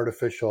kind of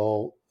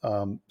artificial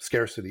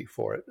scarcity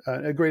for it.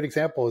 A great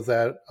example of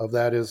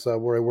that is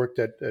where I worked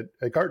at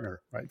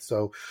Gartner, right?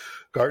 So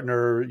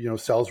Gartner,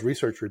 sells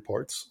research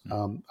reports.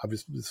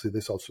 Obviously,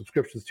 they sell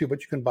subscriptions too,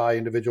 but you can buy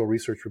individual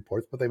research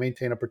reports, but they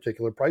maintain a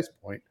particular price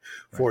point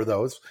for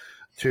those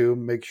to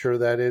make sure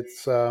that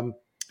it's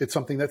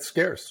something that's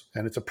scarce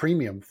and it's a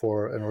premium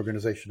for an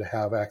organization to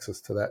have access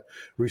to that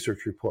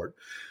research report.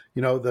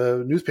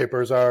 The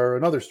newspapers are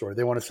another story.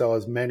 They want to sell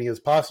as many as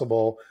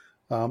possible,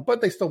 but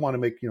they still want to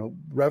make,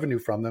 revenue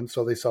from them.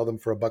 So they sell them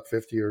for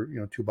 $1.50 or,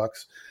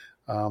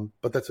 $2.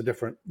 But that's a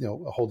different,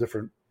 a whole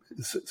different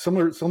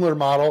similar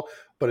model,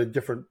 but a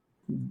different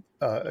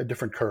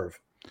curve.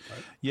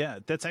 Right. Yeah,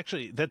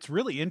 that's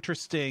really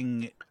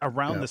interesting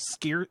around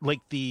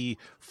the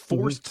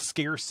forced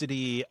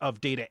scarcity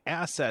of data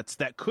assets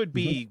that could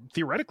be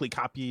theoretically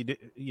copied.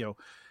 You're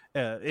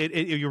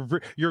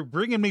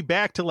bringing me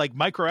back to like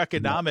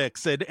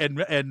microeconomics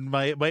and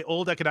my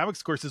old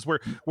economics courses where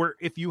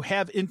if you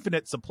have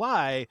infinite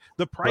supply,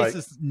 the price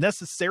is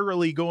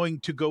necessarily going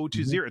to go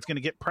to zero. It's going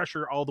to get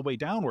pressure all the way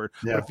downward.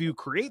 But if you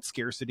create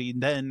scarcity,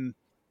 then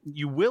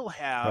you will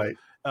have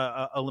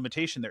a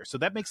limitation there. So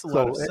that makes a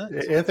lot of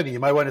sense. Anthony, you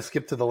might want to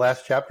skip to the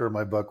last chapter of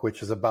my book,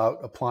 which is about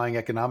applying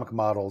economic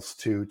models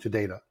to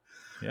data.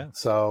 Yeah.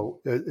 So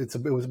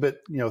it was a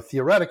bit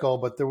theoretical,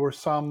 but there were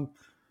some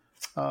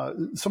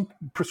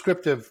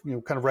prescriptive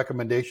kind of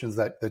recommendations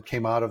that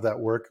came out of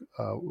that work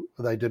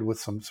that I did with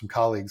some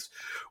colleagues,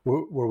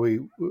 where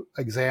we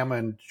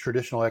examined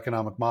traditional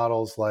economic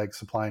models like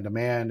supply and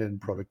demand and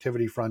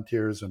productivity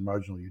frontiers and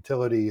marginal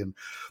utility and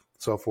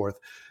so forth,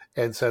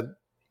 and said,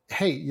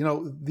 hey,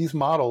 these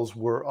models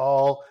were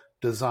all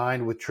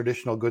designed with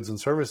traditional goods and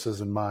services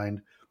in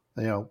mind.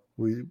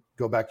 We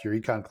go back to your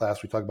econ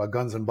class, we talk about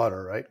guns and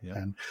butter, right? Yeah.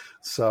 And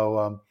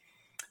so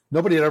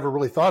nobody had ever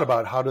really thought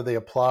about how do they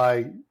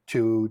apply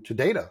to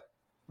data,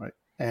 right?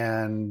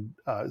 And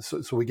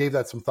so we gave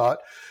that some thought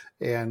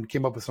and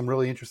came up with some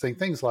really interesting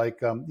things like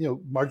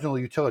marginal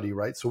utility,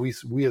 right? So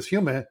we as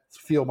humans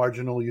feel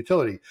marginal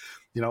utility.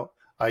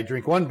 I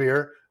drink one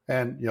beer,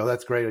 and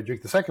that's great. I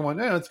drink the second one,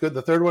 that's good.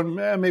 The third one,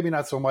 maybe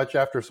not so much.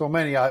 After so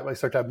many, I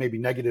start to have maybe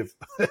negative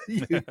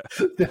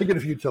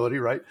utility,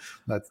 right?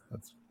 That's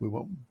we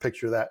won't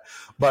picture that.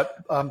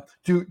 But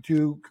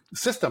to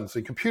systems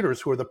and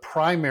computers who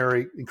are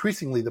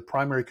increasingly the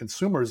primary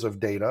consumers of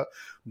data,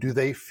 do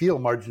they feel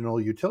marginal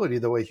utility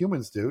the way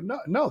humans do?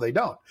 No, they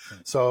don't.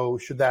 Right. So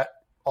should that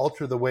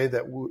alter the way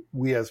that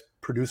we as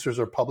producers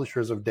or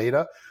publishers of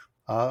data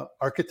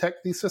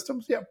architect these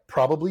systems? Yeah,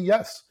 probably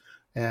yes.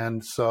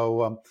 And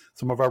so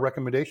some of our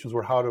recommendations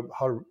were how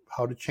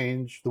to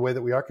change the way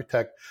that we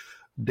architect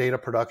data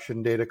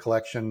production, data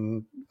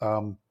collection,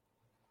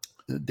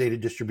 data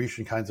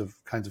distribution kinds of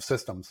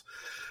systems.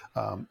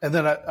 And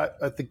then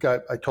I think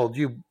I told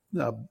you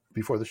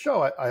before the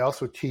show, I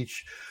also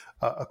teach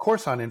a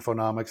course on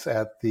infonomics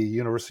at the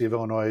University of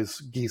Illinois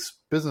Gies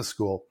Business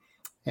School.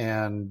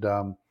 And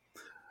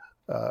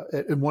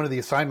one of the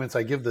assignments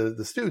I give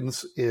the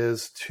students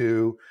is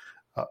to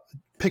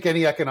pick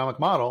any economic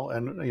model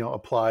and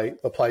apply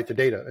it to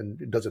data.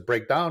 And does it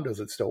break down?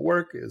 Does it still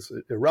work? Is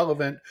it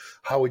irrelevant?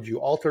 How would you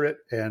alter it?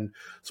 And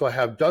so I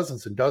have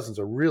dozens and dozens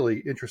of really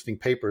interesting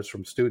papers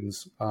from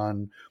students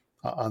on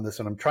this,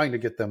 and I'm trying to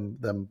get them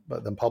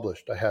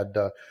published. I had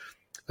a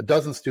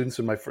dozen students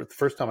in the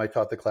first time I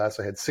taught the class.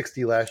 I had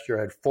 60 last year.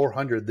 I had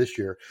 400 this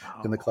year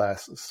in the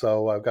class.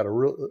 So I've got a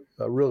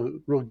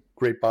real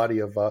great body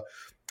of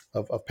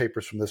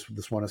papers from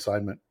this one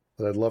assignment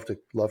that I'd love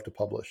to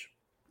publish.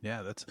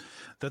 Yeah,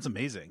 that's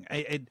amazing.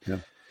 I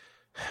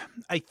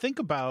think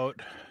about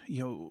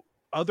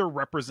other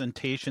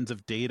representations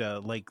of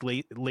data, like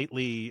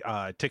lately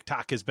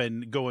TikTok has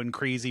been going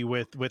crazy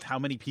with how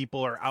many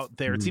people are out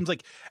there. It seems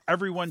like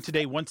everyone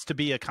today wants to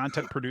be a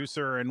content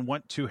producer and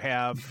want to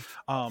have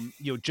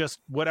just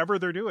whatever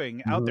they're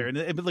doing out there.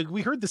 And like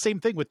we heard the same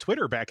thing with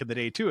Twitter back in the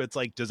day too. It's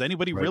like, does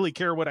anybody really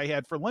care what I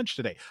had for lunch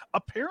today?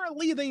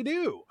 Apparently they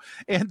do.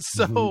 And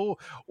so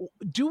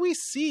do we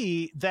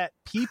see that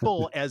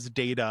people as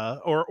data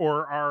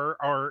or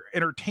our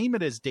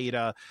entertainment as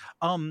data,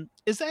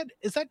 is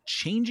that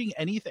changing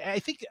anything?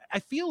 I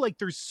feel like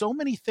there's so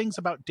many things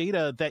about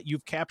data that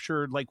you've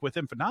captured, like with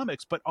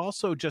Infonomics, but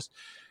also just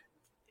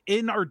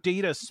in our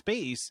data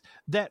space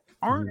that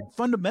aren't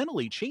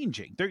fundamentally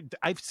changing.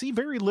 I see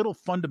very little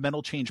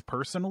fundamental change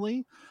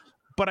personally,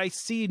 but I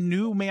see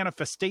new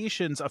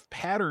manifestations of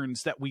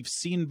patterns that we've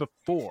seen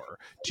before.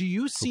 Do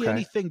you see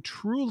anything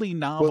truly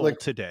novel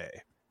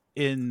today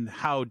in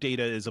how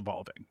data is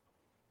evolving?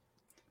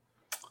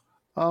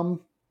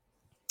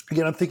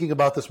 Again, I'm thinking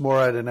about this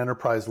more at an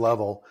enterprise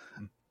level,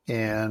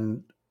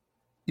 and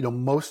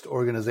most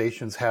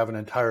organizations have an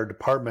entire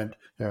department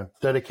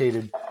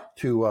dedicated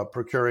to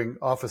procuring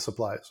office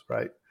supplies,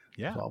 right?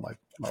 Yeah. So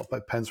my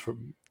pens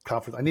from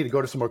conference. I need to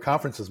go to some more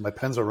conferences. My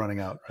pens are running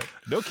out. Right?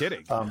 No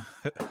kidding.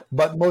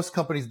 But most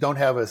companies don't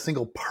have a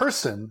single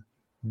person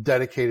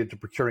dedicated to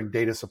procuring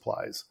data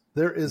supplies.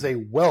 There is a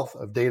wealth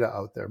of data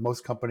out there.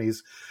 Most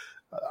companies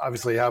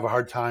obviously have a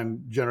hard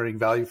time generating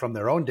value from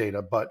their own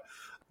data, but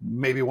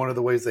maybe one of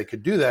the ways they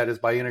could do that is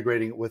by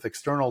integrating it with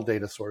external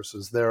data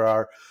sources. There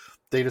are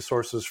data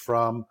sources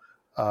from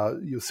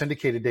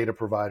syndicated data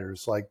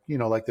providers like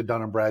the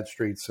Dun &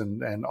 Bradstreets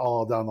and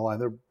all down the line.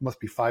 There must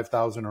be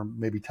 5,000 or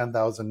maybe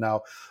 10,000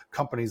 now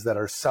companies that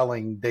are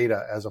selling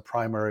data as a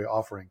primary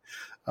offering.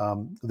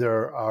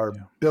 There are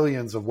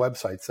billions of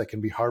websites that can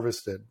be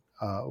harvested.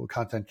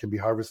 Content can be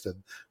harvested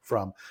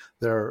from.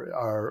 There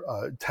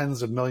are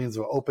tens of millions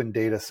of open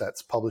data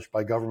sets published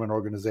by government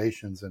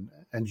organizations and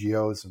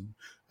NGOs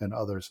and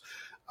others.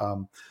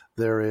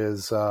 There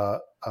is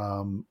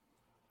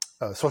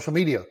social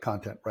media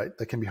content, right,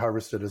 that can be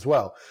harvested as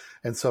well.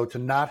 And so to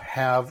not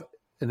have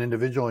an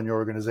individual in your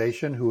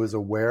organization who is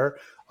aware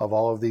of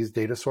all of these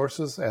data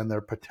sources and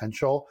their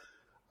potential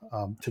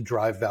to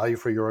drive value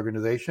for your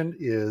organization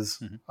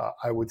is,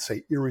 I would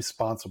say,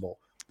 irresponsible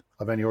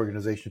of any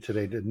organization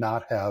today to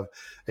not have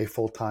a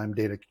full-time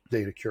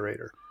data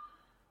curator.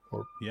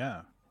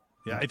 Yeah,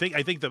 I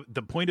think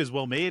the point is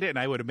well made, and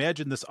I would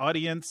imagine this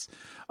audience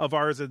of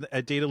ours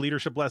at Data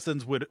Leadership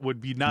Lessons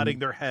would be nodding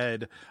their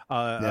head,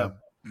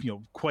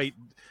 quite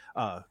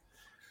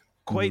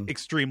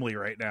extremely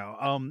right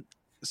now.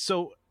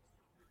 So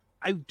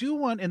I do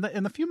want in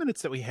the few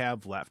minutes that we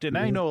have left, and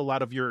I know a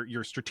lot of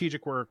your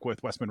strategic work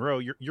with West Monroe,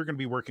 you're going to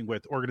be working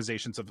with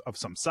organizations of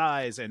some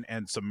size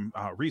and some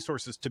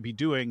resources to be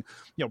doing,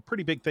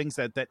 pretty big things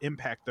that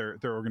impact their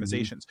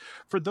organizations.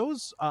 For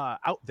those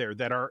out there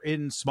that are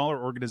in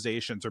smaller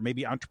organizations or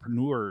maybe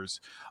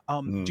entrepreneurs,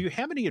 do you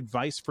have any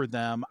advice for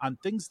them on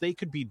things they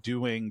could be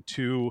doing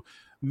to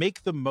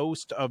make the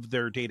most of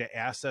their data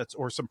assets,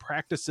 or some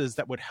practices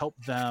that would help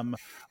them,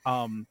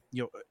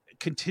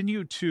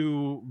 continue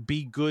to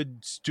be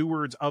good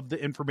stewards of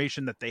the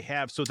information that they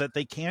have, so that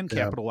they can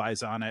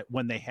capitalize on it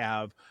when they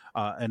have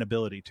an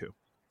ability to?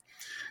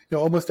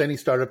 Almost any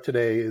startup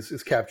today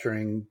is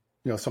capturing,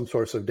 some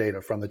source of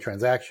data from the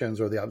transactions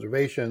or the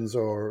observations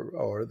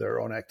or their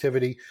own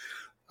activity.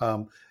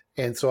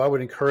 And so I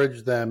would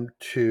encourage them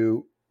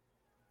to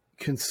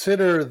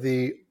consider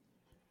the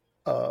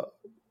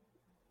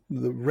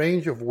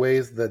range of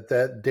ways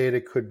that data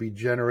could be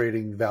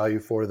generating value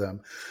for them,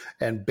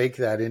 and bake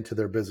that into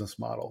their business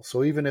model.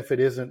 So even if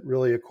it isn't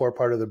really a core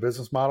part of the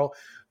business model,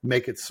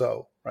 make it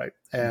so, right?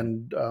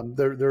 And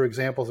there are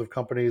examples of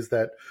companies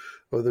that,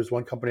 there's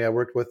one company I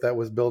worked with that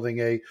was building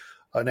an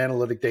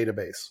analytic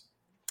database.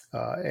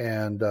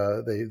 And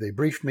they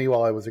briefed me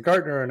while I was at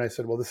Gartner, and I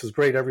said, well, this is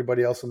great.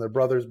 Everybody else and their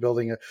brothers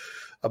building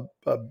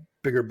a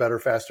bigger, better,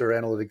 faster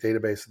analytic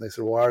database. And they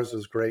said, well, ours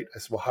is great. I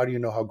said, well, how do you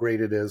know how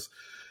great it is?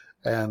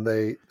 And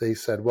they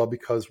said, well,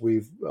 because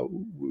we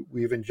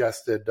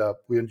ingest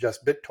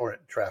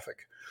BitTorrent traffic.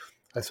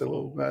 I said,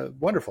 well,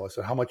 wonderful. I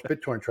said, how much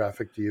BitTorrent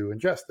traffic do you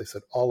ingest? They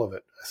said, all of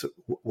it. I said,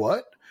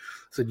 what?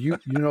 I said, you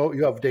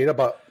have data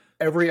about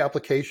every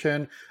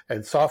application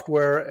and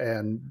software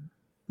and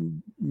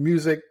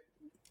music,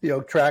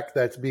 track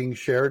that's being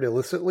shared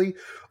illicitly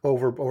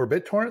over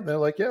BitTorrent? They're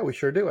like, yeah, we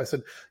sure do. I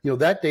said,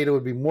 that data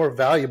would be more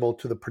valuable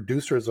to the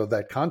producers of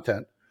that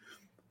content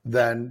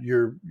than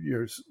your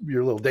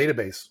little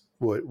database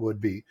would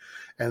be.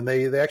 And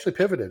they actually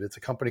pivoted. It's a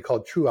company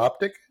called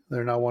TrueOptic.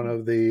 They're now one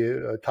of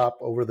the top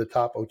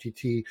over-the-top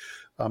OTT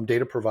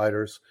data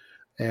providers,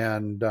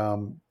 and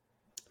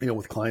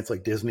with clients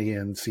like Disney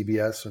and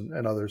CBS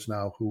and others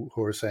now who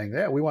are saying,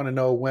 yeah, we want to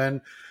know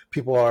when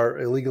people are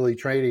illegally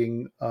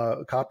trading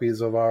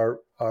copies of our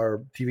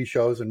TV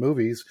shows and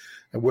movies,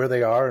 and where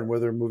they are and where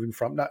they're moving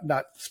from.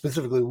 Not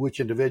specifically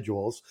which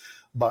individuals,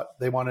 but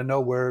they want to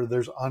know where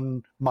there's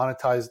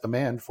unmonetized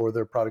demand for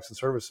their products and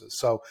services.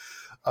 So,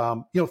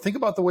 think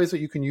about the ways that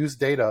you can use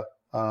data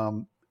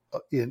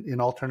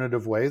in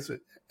alternative ways.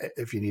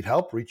 If you need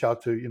help, reach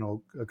out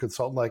to a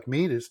consultant like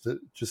me just to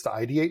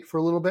ideate for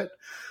a little bit.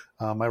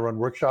 I run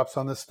workshops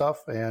on this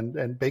stuff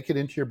and bake it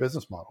into your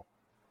business model.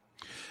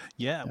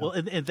 Yeah, well,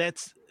 and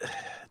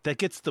that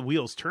gets the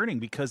wheels turning,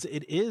 because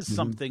it is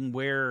something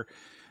where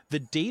the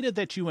data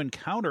that you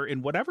encounter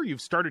in whatever you've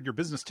started your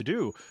business to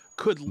do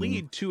could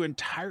lead to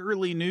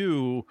entirely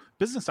new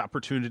business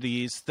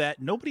opportunities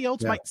that nobody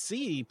else might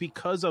see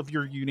because of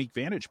your unique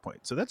vantage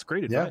point. So that's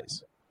great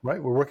advice.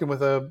 Right. We're working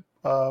with a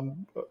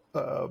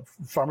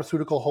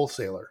pharmaceutical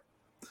wholesaler,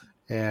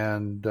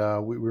 and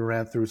we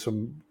ran through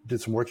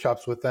did some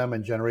workshops with them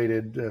and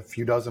generated a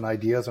few dozen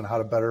ideas on how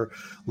to better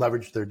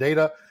leverage their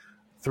data.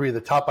 3 of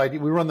the top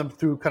ideas, we run them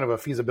through kind of a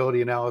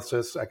feasibility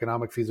analysis: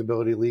 economic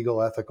feasibility,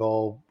 legal,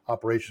 ethical,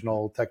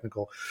 operational,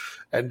 technical,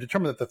 and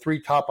determined that the 3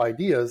 top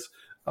ideas,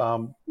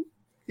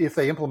 if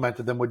they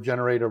implemented them, would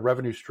generate a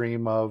revenue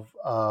stream of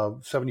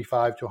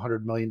 $75 to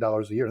 $100 million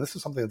a year. And this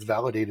is something that's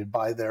validated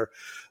by their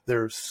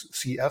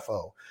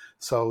CFO.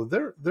 So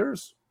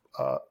there's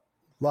a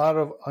lot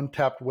of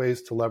untapped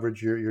ways to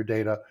leverage your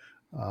data.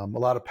 A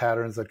lot of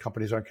patterns that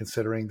companies aren't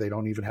considering. They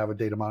don't even have a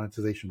data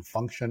monetization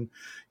function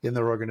in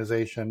their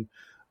organization.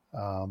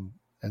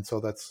 And so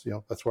that's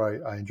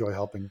where I enjoy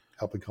helping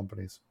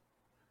companies.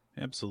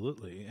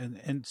 Absolutely.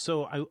 And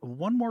so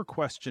one more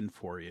question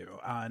for you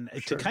on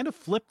to kind of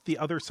flip the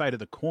other side of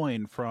the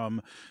coin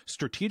from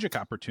strategic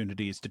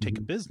opportunities to take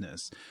a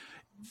business.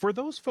 For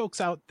those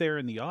folks out there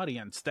in the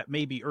audience that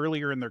may be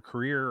earlier in their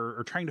career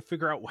or trying to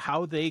figure out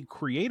how they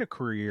create a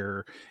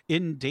career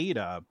in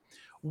data,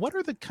 what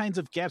are the kinds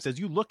of gaps as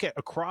you look at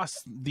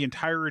across the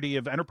entirety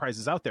of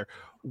enterprises out there?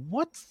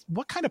 What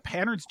kind of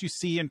patterns do you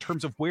see in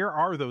terms of where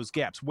are those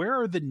gaps? Where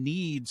are the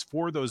needs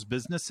for those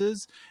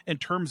businesses in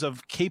terms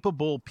of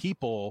capable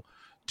people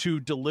to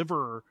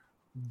deliver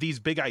these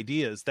big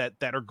ideas that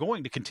are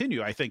going to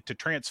continue, I think, to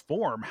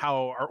transform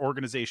how our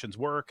organizations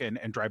work and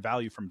drive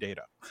value from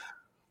data?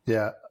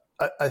 Yeah.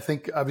 I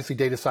think obviously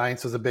data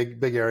science is a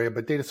big area,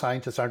 but data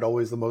scientists aren't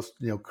always the most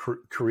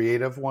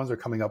creative ones. They're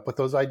coming up with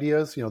those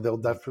ideas. They'll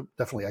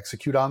definitely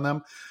execute on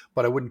them,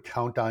 but I wouldn't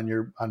count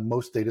on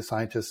most data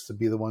scientists to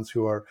be the ones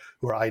who are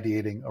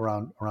ideating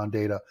around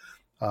data.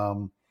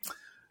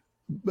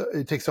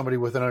 It takes somebody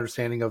with an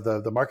understanding of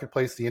the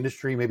marketplace, the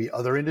industry, maybe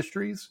other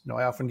industries.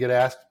 I often get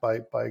asked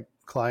by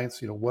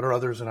clients, what are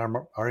others in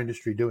our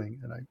industry doing?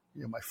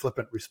 And my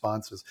flippant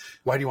response is,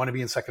 why do you want to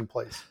be in second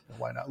place?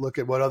 Why not look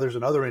at what others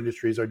in other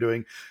industries are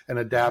doing and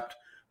adapt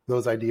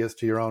those ideas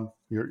to your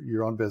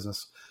own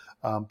business?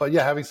 But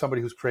yeah, having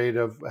somebody who's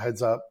creative,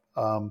 heads up,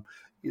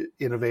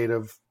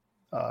 innovative,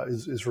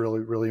 is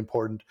really, really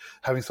important.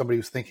 Having somebody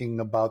who's thinking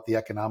about the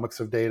economics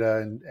of data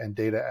and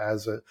data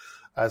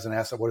as an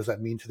asset. What does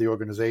that mean to the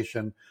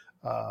organization?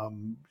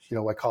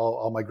 I call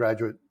all my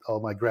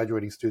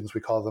graduating students,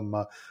 we call them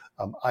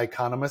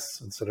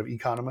economists instead of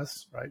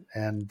economists, right?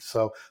 And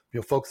so,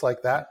 folks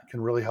like that can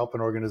really help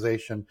an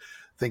organization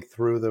think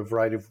through the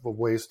variety of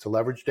ways to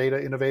leverage data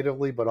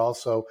innovatively, but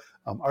also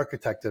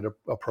architect it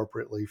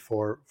appropriately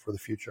for the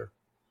future.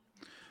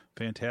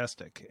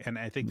 Fantastic. And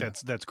I think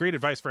that's great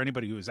advice for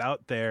anybody who is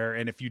out there.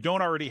 And if you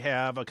don't already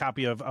have a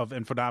copy of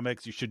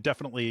Infonomics, you should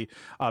definitely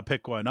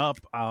pick one up.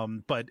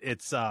 But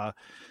it's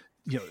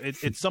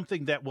it's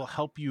something that will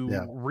help you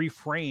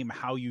reframe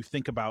how you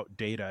think about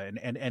data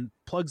and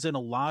plugs in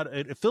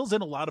it fills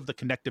in a lot of the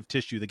connective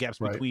tissue, the gaps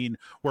between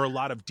where a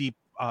lot of deep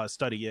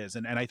study is.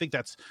 And I think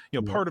that's,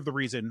 part of the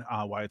reason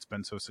why it's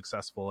been so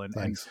successful. And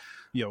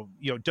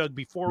Doug,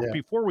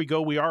 before we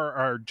go, we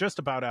are just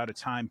about out of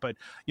time, but,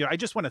 I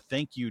just want to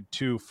thank you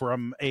too,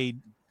 from a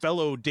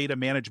fellow data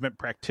management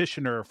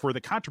practitioner, for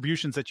the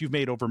contributions that you've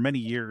made over many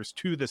years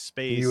to the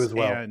space. You as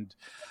well. And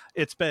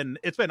it's been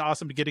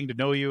awesome getting to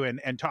know you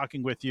and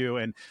talking with you.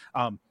 And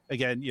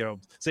again,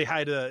 say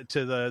hi to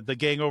the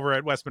gang over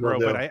at West Monroe.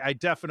 But I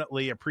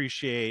definitely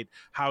appreciate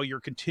how you're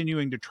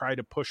continuing to try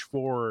to push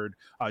forward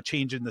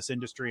change in this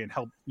industry and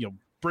help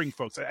bring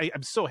folks.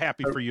 I'm so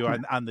happy for you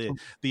on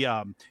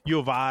the U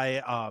of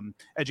I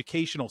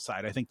educational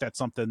side. I think that's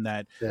something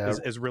that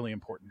is really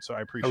important. So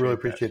I really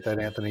appreciate that,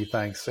 Anthony.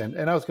 Thanks.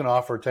 And I was going to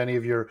offer to any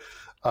of your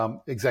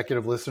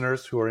executive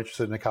listeners who are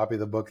interested in a copy of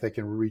the book, they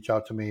can reach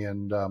out to me,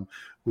 and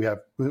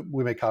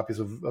we make copies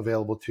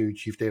available to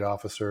chief data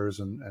officers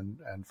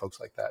and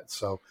folks like that.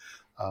 So.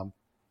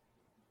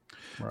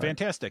 Right.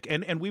 Fantastic.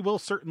 And we will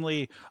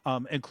certainly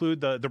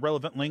include the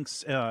relevant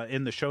links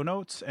in the show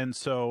notes. And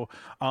so,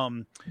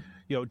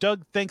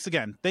 Doug, thanks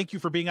again. Thank you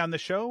for being on the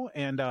show,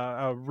 and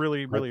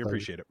really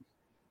appreciate it.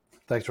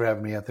 Thanks for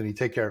having me, Anthony.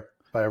 Take care.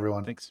 Bye,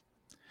 everyone. Thanks.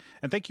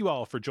 And thank you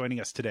all for joining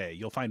us today.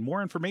 You'll find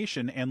more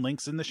information and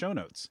links in the show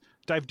notes.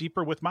 Dive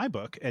deeper with my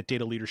book at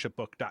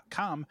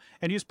dataleadershipbook.com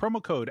and use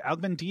promo code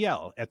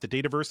AlgmanDL at the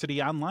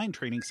Dataversity Online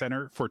Training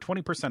Center for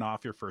 20%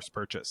 off your first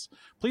purchase.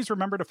 Please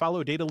remember to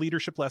follow Data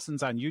Leadership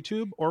Lessons on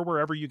YouTube or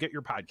wherever you get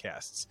your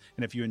podcasts.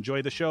 And if you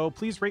enjoy the show,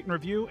 please rate and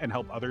review and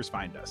help others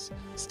find us.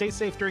 Stay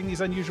safe during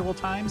these unusual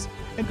times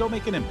and go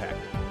make an impact.